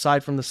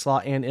outside from the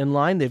slot and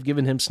inline. They've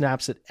given him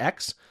snaps at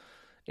X,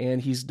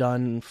 and he's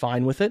done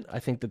fine with it. I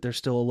think that there's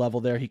still a level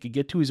there he could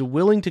get to. He's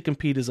willing to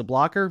compete as a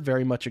blocker.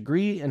 Very much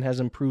agree, and has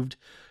improved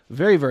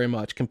very, very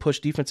much. Can push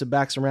defensive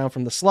backs around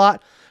from the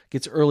slot.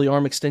 Gets early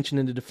arm extension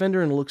into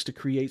defender and looks to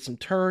create some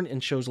turn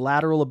and shows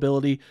lateral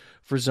ability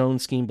for zone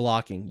scheme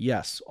blocking.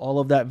 Yes, all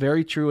of that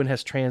very true and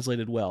has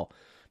translated well.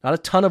 Not a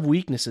ton of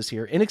weaknesses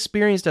here.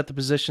 Inexperienced at the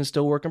position,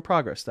 still work in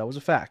progress. That was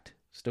a fact.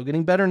 Still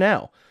getting better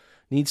now.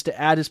 Needs to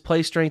add his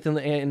play strength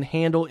and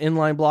handle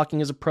inline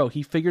blocking as a pro.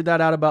 He figured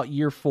that out about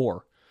year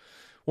 4.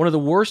 One of the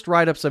worst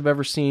write-ups I've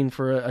ever seen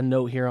for a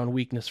note here on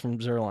weakness from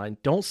Zerline.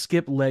 Don't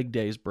skip leg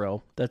days,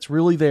 bro. That's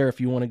really there if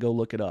you want to go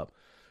look it up.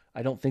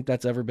 I don't think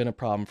that's ever been a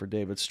problem for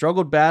David.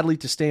 Struggled badly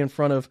to stay in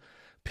front of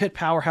Pitt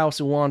powerhouse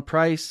and Juan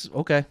Price.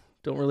 Okay,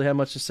 don't really have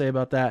much to say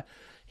about that.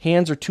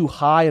 Hands are too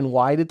high and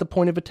wide at the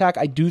point of attack.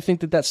 I do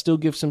think that still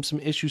gives him some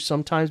issues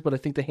sometimes, but I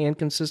think the hand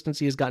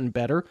consistency has gotten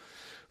better.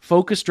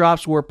 Focus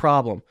drops were a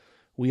problem.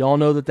 We all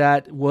know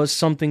that was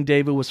something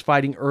David was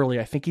fighting early.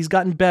 I think he's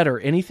gotten better.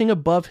 Anything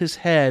above his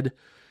head,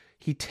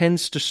 he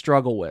tends to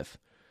struggle with.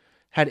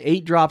 Had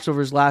 8 drops over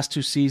his last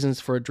 2 seasons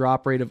for a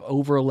drop rate of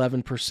over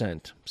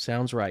 11%.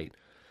 Sounds right.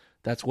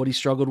 That's what he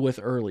struggled with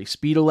early.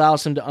 Speed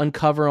allows him to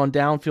uncover on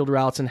downfield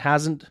routes and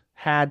hasn't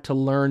had to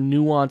learn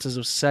nuances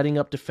of setting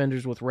up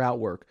defenders with route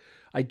work.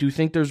 I do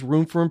think there's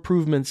room for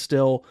improvement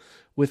still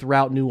with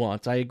route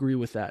nuance. I agree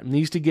with that.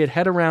 Needs to get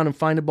head around and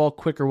find a ball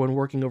quicker when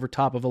working over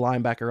top of a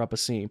linebacker up a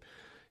seam.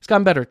 He's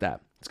gotten better at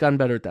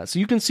that. So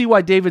you can see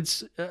why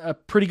David's a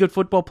pretty good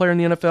football player in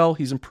the NFL.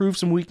 He's improved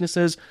some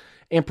weaknesses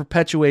and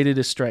perpetuated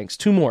his strengths.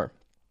 2 more.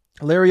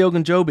 Larry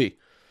Ogunjobi.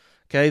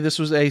 Okay, this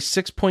was a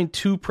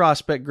 6.2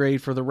 prospect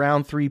grade for the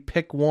round 3,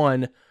 pick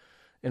 1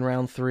 in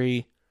round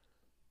 3.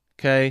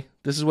 Okay,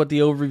 this is what the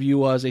overview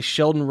was, a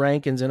Sheldon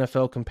Rankins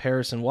NFL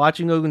comparison.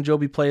 Watching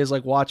Ogunjobi play is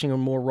like watching a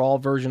more raw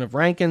version of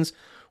Rankins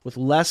with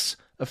less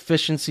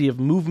efficiency of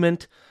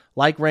movement.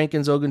 Like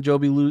Rankins,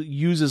 Ogunjobi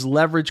uses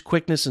leverage,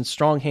 quickness, and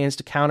strong hands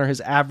to counter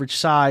his average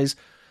size.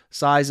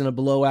 Size and a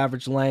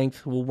below-average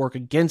length will work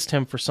against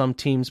him for some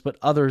teams, but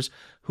others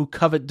who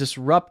covet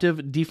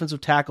disruptive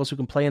defensive tackles who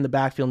can play in the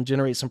backfield and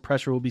generate some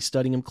pressure will be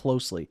studying him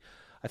closely.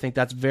 I think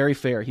that's very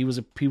fair. He was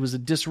a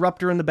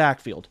disruptor in the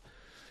backfield.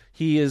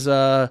 He is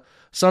a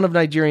son of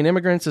Nigerian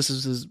immigrants. This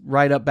is his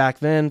write-up back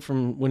then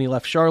from when he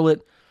left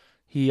Charlotte.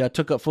 He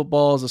took up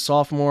football as a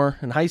sophomore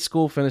in high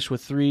school, finished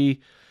with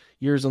 3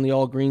 years on the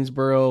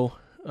All-Greensboro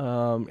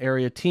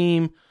area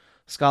team.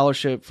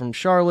 Scholarship from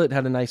Charlotte,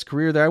 had a nice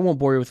career there. I won't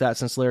bore you with that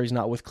since Larry's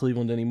not with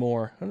Cleveland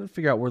anymore. I'm going to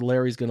figure out where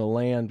Larry's going to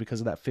land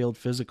because of that failed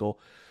physical.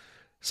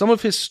 Some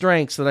of his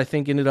strengths that I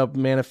think ended up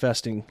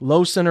manifesting: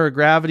 low center of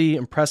gravity,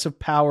 impressive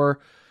power,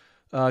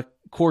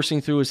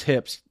 coursing through his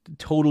hips.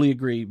 Totally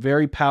agree.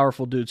 Very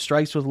powerful dude.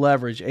 Strikes with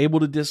leverage, able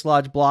to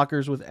dislodge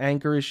blockers with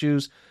anchor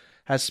issues,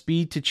 has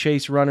speed to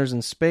chase runners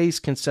in space,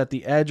 can set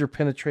the edge or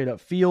penetrate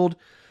upfield,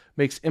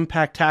 makes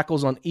impact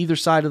tackles on either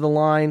side of the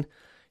line.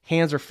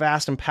 Hands are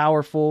fast and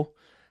powerful.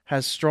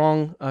 Has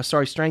strength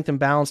and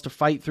balance to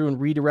fight through and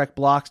redirect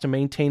blocks to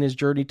maintain his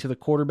journey to the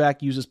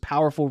quarterback. Uses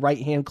powerful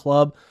right-hand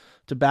club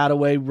to bat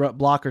away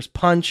blockers'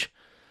 punch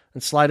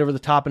and slide over the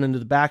top and into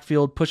the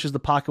backfield. Pushes the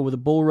pocket with a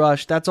bull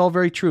rush. That's all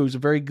very true. He's a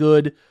very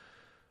good,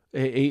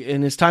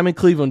 in his time in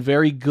Cleveland,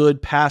 very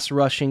good pass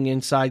rushing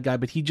inside guy.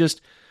 But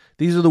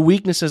these are the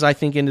weaknesses I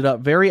think ended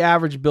up. Very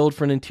average build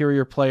for an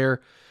interior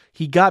player.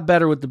 He got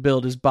better with the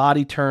build. His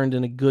body turned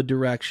in a good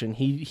direction.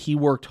 He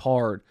worked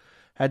hard.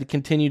 Had to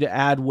continue to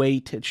add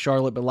weight at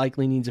Charlotte, but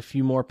likely needs a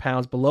few more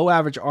pounds. Below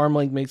average arm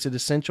length makes it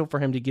essential for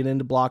him to get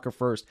into blocker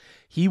first.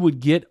 He would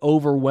get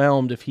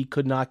overwhelmed if he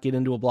could not get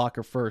into a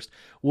blocker first.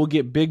 We'll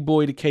get big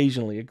boyed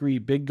occasionally. Agree.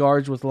 Big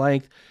guards with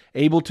length,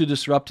 able to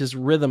disrupt his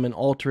rhythm and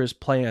alter his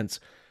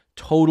plans.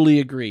 Totally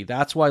agree.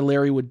 That's why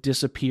Larry would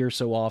disappear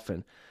so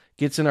often.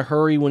 Gets in a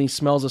hurry when he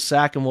smells a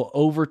sack and will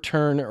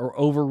overturn or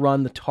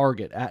overrun the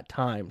target at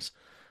times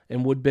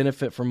and would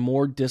benefit from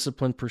more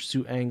disciplined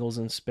pursuit angles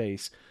in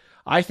space.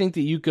 I think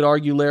that you could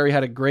argue Larry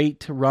had a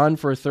great run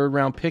for a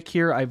third-round pick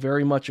here. I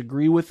very much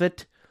agree with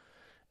it.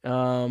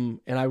 And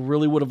I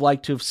really would have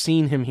liked to have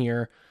seen him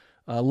here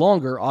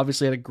longer.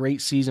 Obviously had a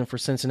great season for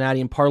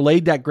Cincinnati and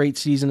parlayed that great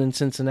season in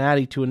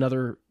Cincinnati to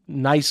another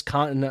nice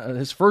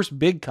his first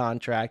big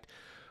contract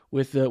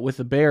with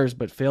the Bears,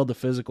 but failed the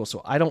physical.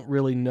 So I don't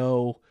really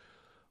know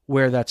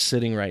where that's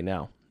sitting right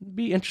now.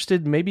 Be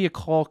interested, maybe a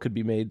call could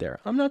be made there.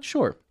 I'm not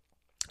sure.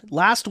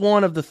 Last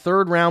one of the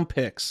third-round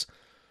picks,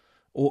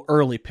 or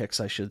early picks,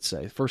 I should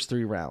say, first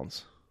 3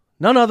 rounds.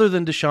 None other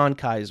than DeShone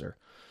Kizer.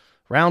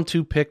 Round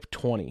 2 pick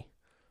 20.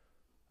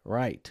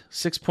 Right.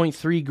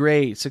 6.3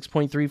 grade.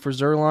 6.3 for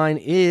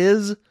Zuerlein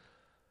is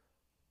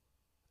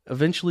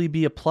eventually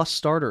be a plus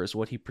starter is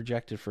what he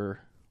projected for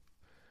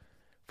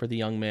the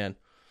young man.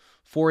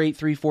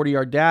 4.83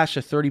 40-yard dash,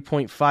 a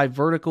 30.5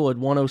 vertical at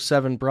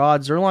 107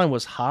 broad. Zuerlein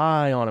was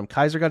high on him.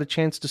 Kizer got a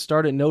chance to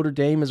start at Notre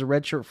Dame as a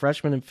redshirt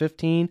freshman in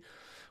 15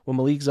 when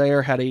Malik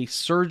Zaire had a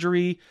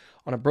surgery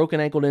on a broken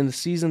ankle to end the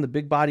season. The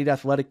big-bodied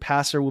athletic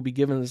passer will be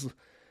given his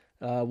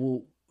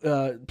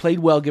played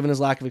well given his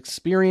lack of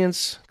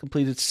experience.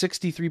 Completed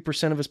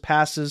 63% of his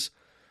passes,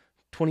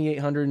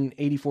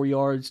 2,884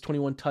 yards,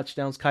 21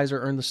 touchdowns. Kizer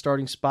earned the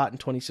starting spot in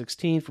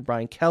 2016 for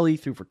Brian Kelly.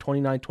 Threw for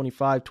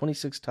 29-25,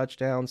 26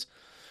 touchdowns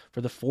for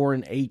the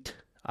 4-8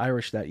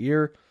 Irish that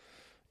year,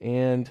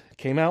 and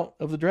came out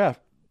of the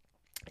draft.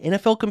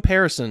 NFL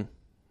comparison: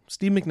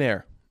 Steve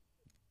McNair.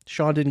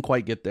 Sean didn't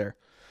quite get there.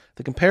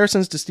 The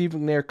comparisons to Steve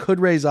McNair could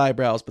raise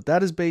eyebrows, but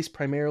that is based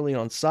primarily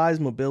on size,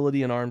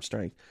 mobility, and arm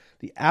strength.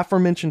 The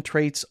aforementioned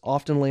traits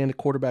often land a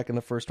quarterback in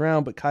the first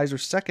round, but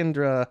Kizer's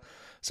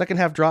second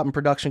half drop in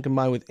production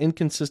combined with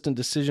inconsistent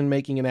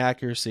decision-making and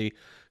accuracy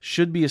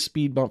should be a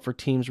speed bump for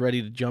teams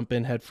ready to jump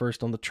in head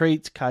first on the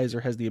traits.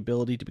 Kizer has the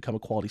ability to become a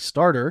quality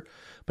starter,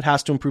 but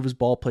has to improve his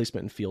ball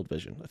placement and field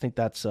vision. I think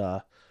that's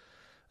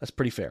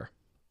pretty fair.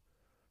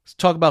 Let's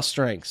talk about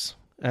strengths,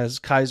 as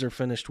Kizer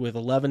finished with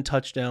 11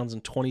 touchdowns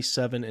and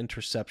 27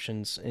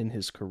 interceptions in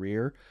his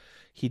career.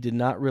 He did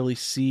not really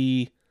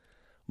see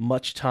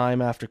much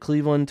time after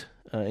Cleveland.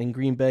 In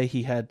Green Bay,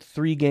 he had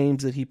 3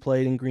 games that he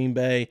played in Green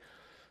Bay,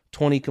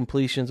 20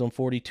 completions on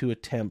 42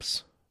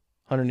 attempts,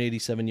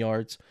 187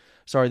 yards.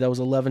 Sorry, that was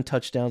 11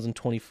 touchdowns and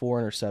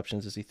 24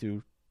 interceptions as he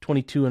threw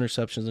 22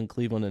 interceptions in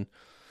Cleveland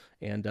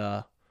and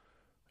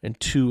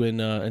two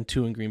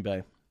in Green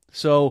Bay.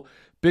 So,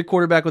 big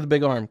quarterback with a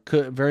big arm.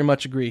 Could very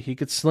much agree. He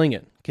could sling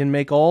it. Can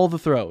make all the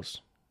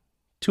throws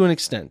to an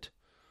extent.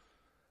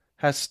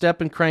 Has step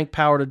and crank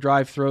power to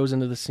drive throws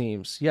into the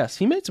seams. Yes,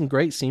 he made some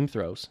great seam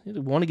throws. He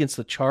had one against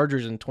the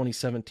Chargers in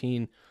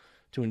 2017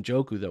 to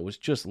Njoku that was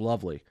just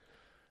lovely.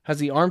 Has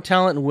the arm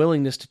talent and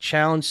willingness to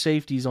challenge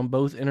safeties on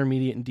both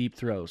intermediate and deep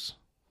throws,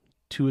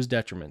 to his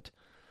detriment.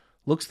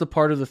 Looks the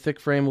part of the thick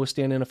frame,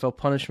 withstand NFL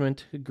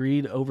punishment.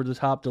 Agreed,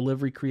 over-the-top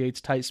delivery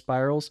creates tight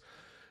spirals.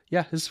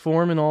 yeah, his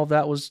form and all of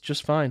that was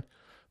just fine.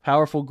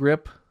 Powerful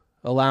grip,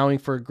 allowing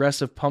for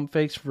aggressive pump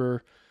fakes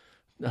for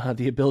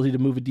the ability to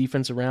move a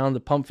defense around. The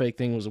pump fake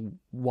thing was a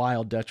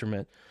wild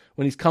detriment.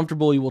 When he's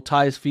comfortable, he will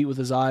tie his feet with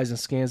his eyes and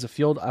scans the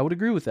field. I would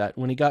agree with that.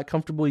 When he got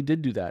comfortable, he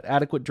did do that.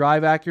 Adequate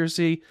drive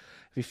accuracy.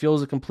 If he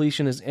feels a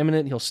completion is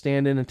imminent, he'll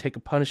stand in and take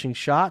a punishing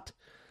shot.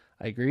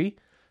 I agree.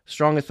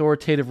 Strong,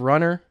 authoritative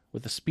runner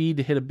with the speed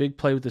to hit a big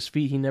play with his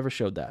feet. He never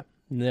showed that.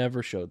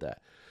 Never showed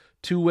that.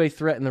 Two-way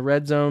threat in the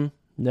red zone.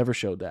 Never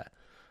showed that.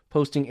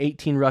 Posting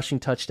 18 rushing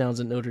touchdowns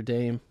at Notre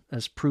Dame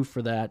as proof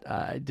for that.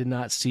 I did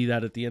not see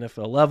that at the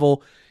NFL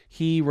level.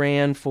 He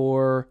ran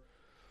for,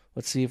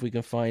 let's see if we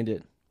can find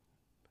it.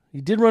 He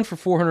did run for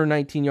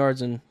 419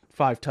 yards and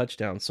 5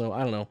 touchdowns. So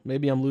I don't know.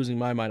 Maybe I'm losing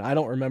my mind. I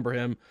don't remember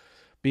him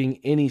being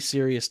any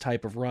serious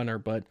type of runner,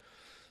 but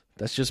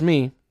that's just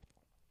me.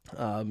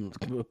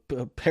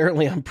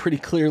 Apparently, I'm pretty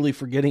clearly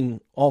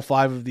forgetting all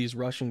 5 of these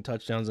rushing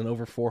touchdowns and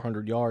over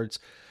 400 yards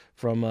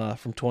from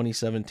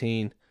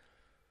 2017.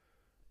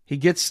 He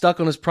gets stuck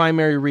on his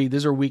primary read.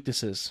 These are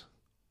weaknesses.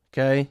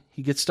 Okay?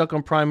 He gets stuck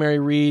on primary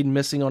read,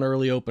 missing on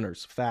early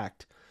openers.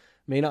 Fact.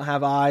 May not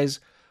have eyes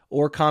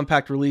or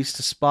compact release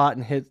to spot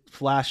and hit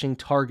flashing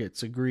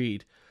targets.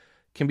 Agreed.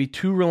 Can be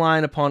too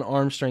reliant upon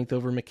arm strength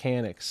over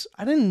mechanics.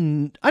 I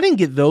didn't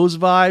get those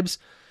vibes.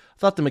 I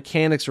thought the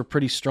mechanics were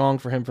pretty strong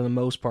for him for the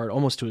most part,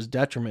 almost to his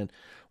detriment.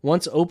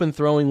 Once open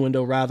throwing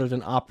window rather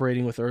than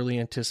operating with early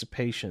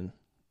anticipation.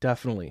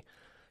 Definitely.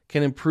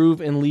 Can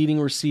improve in leading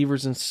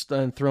receivers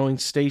and throwing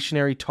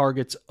stationary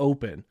targets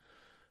open.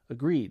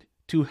 Agreed.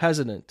 Too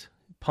hesitant.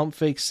 Pump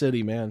fake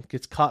city, man.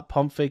 Gets caught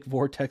pump fake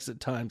vortex at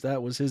times.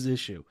 That was his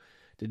issue.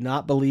 Did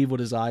not believe what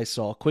his eyes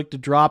saw. Quick to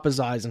drop his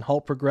eyes and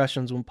halt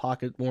progressions when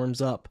pocket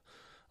warms up.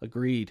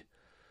 Agreed.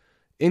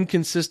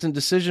 Inconsistent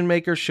decision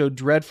maker, showed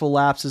dreadful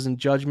lapses in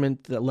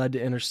judgment that led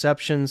to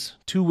interceptions.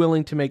 Too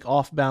willing to make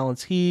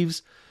off-balance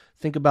heaves.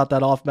 Think about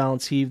that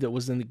off-balance heave that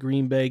was in the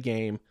Green Bay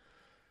game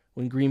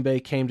when Green Bay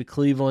came to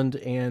Cleveland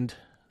and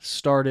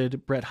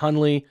started Brett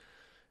Hundley,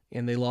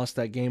 and they lost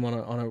that game on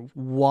a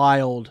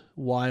wild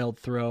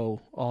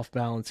throw,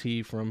 off-balance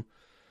heave from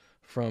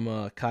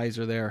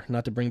Kaiser there.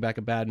 Not to bring back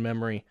a bad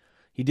memory.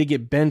 He did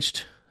get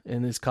benched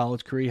in his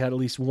college career. He had at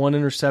least 1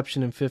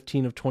 interception in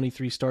 15 of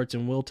 23 starts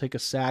and will take a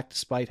sack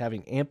despite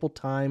having ample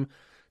time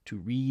to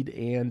read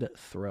and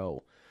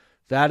throw.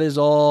 That is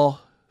all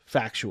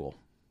factual.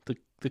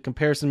 The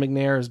comparison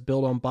McNair is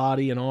built on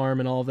body and arm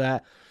and all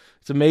that.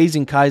 It's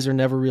amazing Kaiser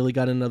never really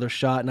got another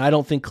shot, and I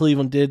don't think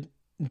Cleveland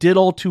did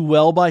all too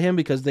well by him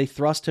because they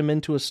thrust him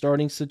into a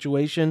starting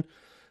situation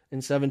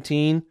in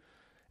 17.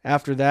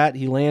 After that,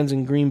 he lands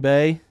in Green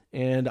Bay,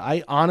 and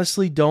I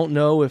honestly don't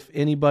know if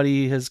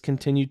anybody has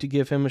continued to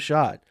give him a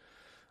shot.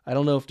 I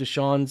don't know if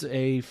Deshaun's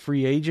a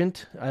free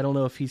agent. I don't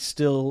know if he's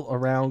still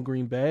around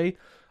Green Bay.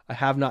 I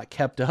have not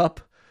kept up.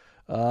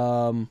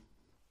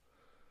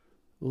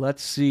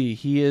 Let's see.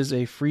 He is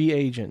a free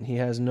agent. He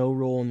has no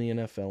role in the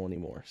NFL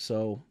anymore.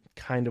 So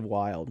kind of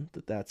wild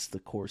that that's the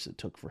course it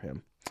took for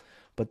him.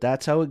 But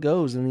that's how it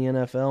goes in the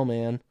NFL,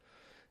 man.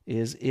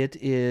 It's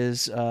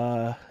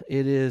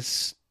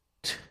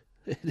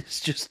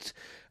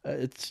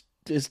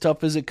as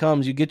tough as it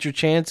comes. You get your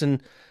chance,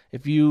 and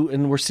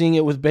and we're seeing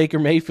it with Baker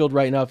Mayfield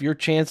right now. If your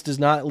chance does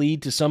not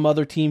lead to some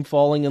other team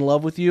falling in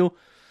love with you,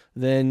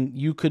 then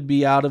you could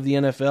be out of the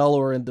NFL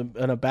or in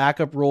a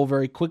backup role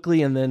very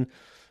quickly, and then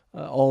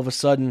all of a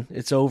sudden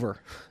it's over.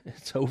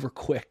 It's over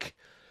quick.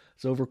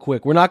 It's over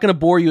quick. We're not going to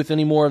bore you with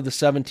any more of the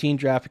 17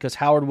 draft because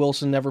Howard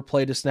Wilson never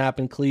played a snap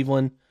in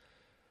Cleveland.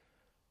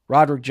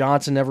 Roderick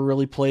Johnson never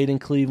really played in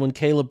Cleveland.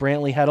 Caleb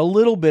Brantley had a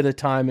little bit of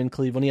time in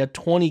Cleveland. He had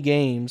 20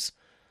 games,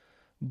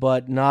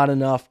 but not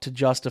enough to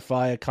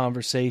justify a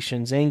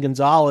conversation. Zane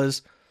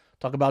Gonzalez,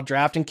 talk about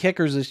drafting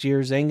kickers this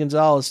year. Zane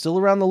Gonzalez still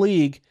around the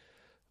league,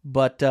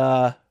 but,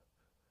 can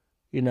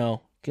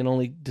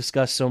only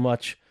discuss so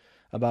much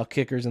about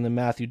kickers and then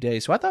Matthew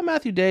Days. So I thought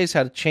Matthew Days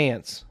had a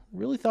chance.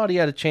 Really thought he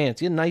had a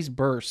chance. He had a nice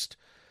burst.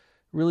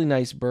 Really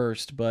nice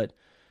burst, but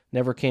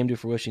never came to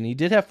fruition. He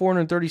did have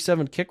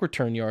 437 kick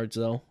return yards,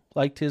 though.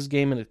 Liked his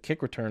game in a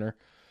kick returner,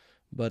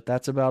 but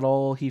that's about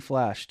all he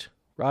flashed.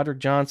 Roderick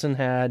Johnson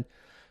had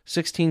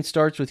 16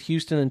 starts with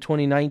Houston in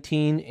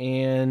 2019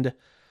 and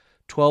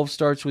 12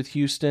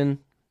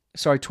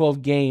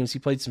 games. He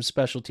played some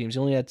special teams. He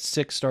only had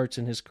 6 starts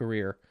in his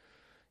career.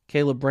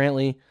 Caleb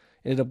Brantley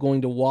ended up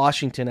going to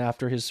Washington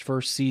after his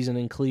first season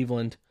in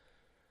Cleveland.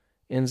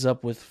 Ends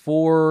up with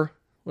 4,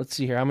 let's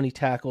see here, how many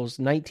tackles?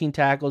 19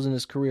 tackles in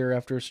his career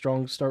after a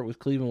strong start with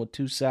Cleveland with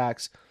 2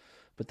 sacks.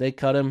 But they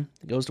cut him.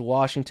 He goes to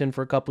Washington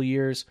for a couple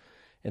years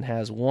and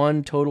has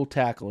 1 total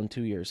tackle in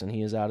 2 years, and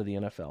he is out of the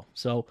NFL.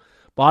 So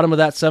bottom of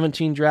that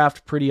 17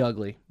 draft, pretty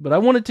ugly. But I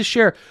wanted to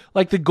share,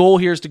 the goal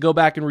here is to go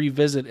back and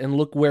revisit and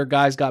look where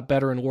guys got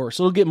better and worse.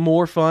 So it'll get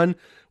more fun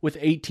with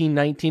 18,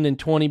 19, and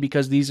 20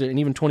 and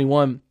even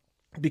 21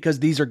 because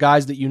these are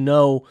guys that you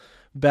know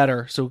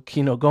better. So,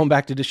 going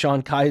back to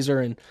Deshaun Kaiser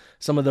and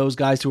some of those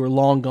guys who are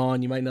long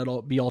gone, you might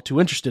not be all too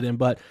interested in,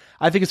 but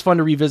I think it's fun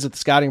to revisit the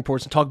scouting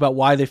reports and talk about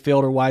why they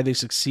failed or why they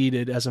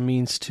succeeded as a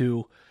means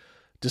to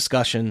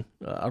discussion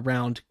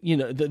around,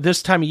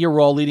 this time of year,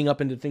 we're all leading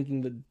up into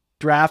thinking the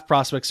draft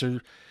prospects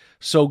are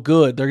so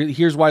good.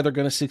 Here's why they're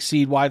going to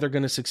succeed, why they're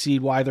going to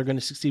succeed, why they're going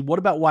to succeed. What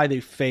about why they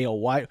fail?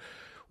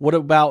 What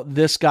about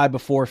this guy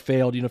before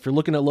failed? If you're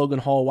looking at Logan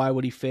Hall, why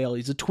would he fail?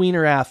 He's a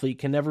tweener athlete,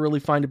 can never really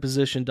find a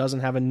position,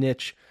 doesn't have a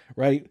niche,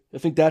 right? I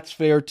think that's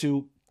fair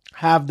to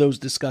have those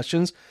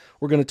discussions.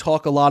 We're going to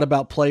talk a lot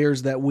about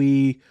players that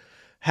we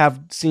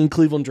have seen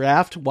Cleveland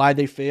draft, why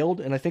they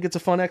failed, and I think it's a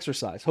fun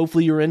exercise.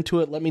 Hopefully you're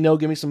into it. Let me know,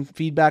 give me some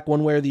feedback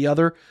one way or the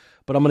other,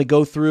 but I'm going to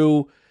go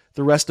through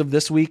the rest of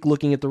this week,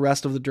 looking at the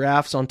rest of the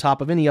drafts on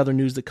top of any other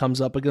news that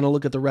comes up. I'm going to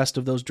look at the rest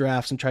of those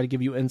drafts and try to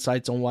give you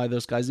insights on why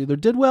those guys either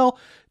did well,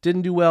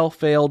 didn't do well,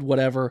 failed,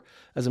 whatever,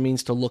 as a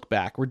means to look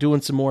back. We're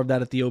doing some more of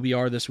that at the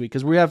OBR this week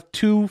because we have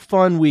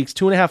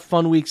 2.5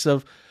 fun weeks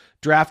of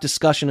draft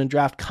discussion and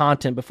draft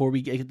content before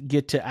we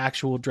get to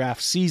actual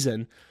draft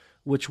season,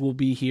 which will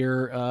be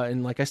here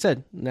in, like I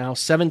said, now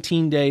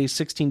 16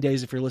 days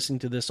if you're listening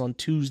to this on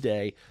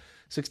Tuesday.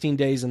 16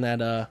 days and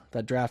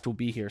that draft will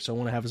be here. So I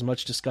want to have as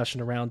much discussion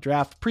around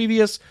draft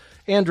previous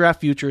and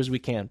draft future as we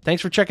can.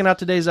 Thanks for checking out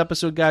today's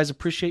episode, guys.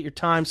 Appreciate your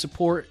time,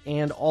 support,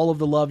 and all of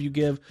the love you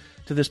give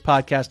to this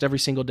podcast every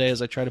single day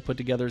as I try to put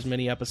together as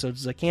many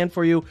episodes as I can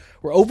for you.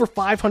 We're over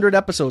 500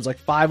 episodes, like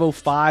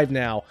 505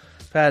 now.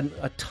 I've had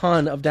a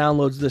ton of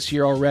downloads this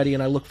year already,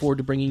 and I look forward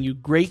to bringing you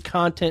great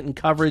content and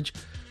coverage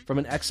from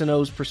an X and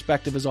O's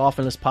perspective as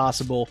often as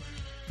possible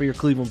for your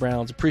Cleveland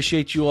Browns.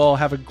 Appreciate you all.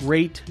 Have a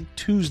great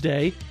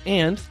Tuesday,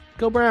 and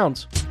go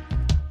Browns.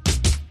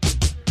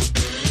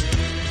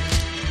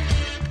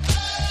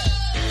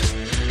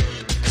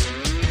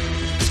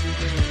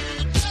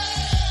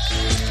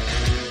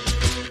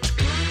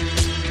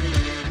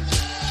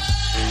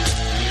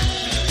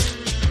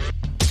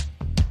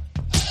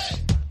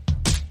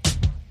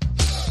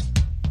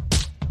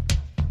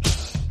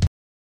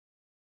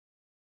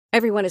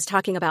 Everyone is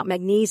talking about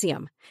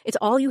magnesium. It's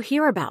all you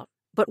hear about.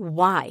 But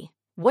why?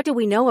 What do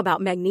we know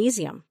about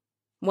magnesium?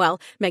 Well,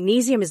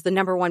 magnesium is the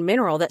number one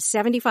mineral that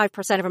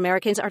 75% of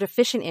Americans are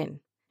deficient in.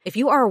 If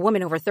you are a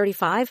woman over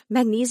 35,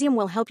 magnesium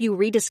will help you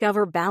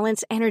rediscover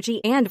balance,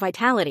 energy, and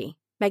vitality.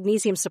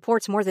 Magnesium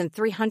supports more than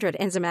 300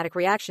 enzymatic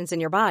reactions in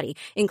your body,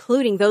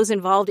 including those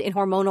involved in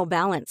hormonal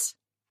balance.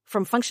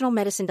 From functional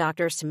medicine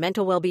doctors to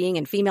mental well-being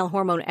and female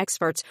hormone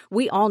experts,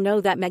 we all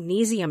know that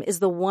magnesium is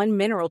the one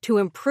mineral to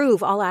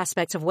improve all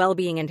aspects of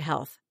well-being and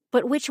health.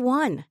 But which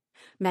one?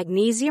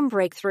 Magnesium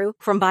Breakthrough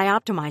from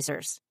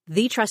Bioptimizers,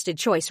 the trusted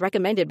choice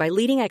recommended by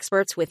leading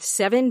experts with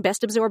 7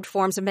 best-absorbed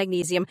forms of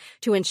magnesium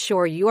to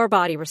ensure your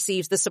body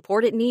receives the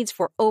support it needs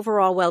for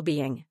overall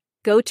well-being.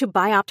 Go to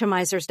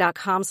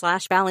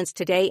bioptimizers.com/balance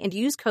today and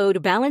use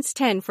code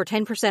BALANCE10 for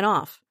 10%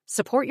 off.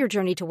 Support your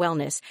journey to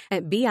wellness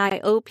at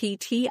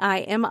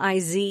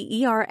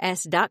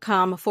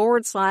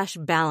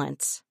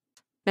bioptimizers.com/balance.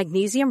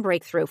 Magnesium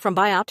Breakthrough from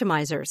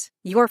Bioptimizers,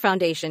 your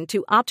foundation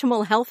to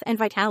optimal health and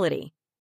vitality.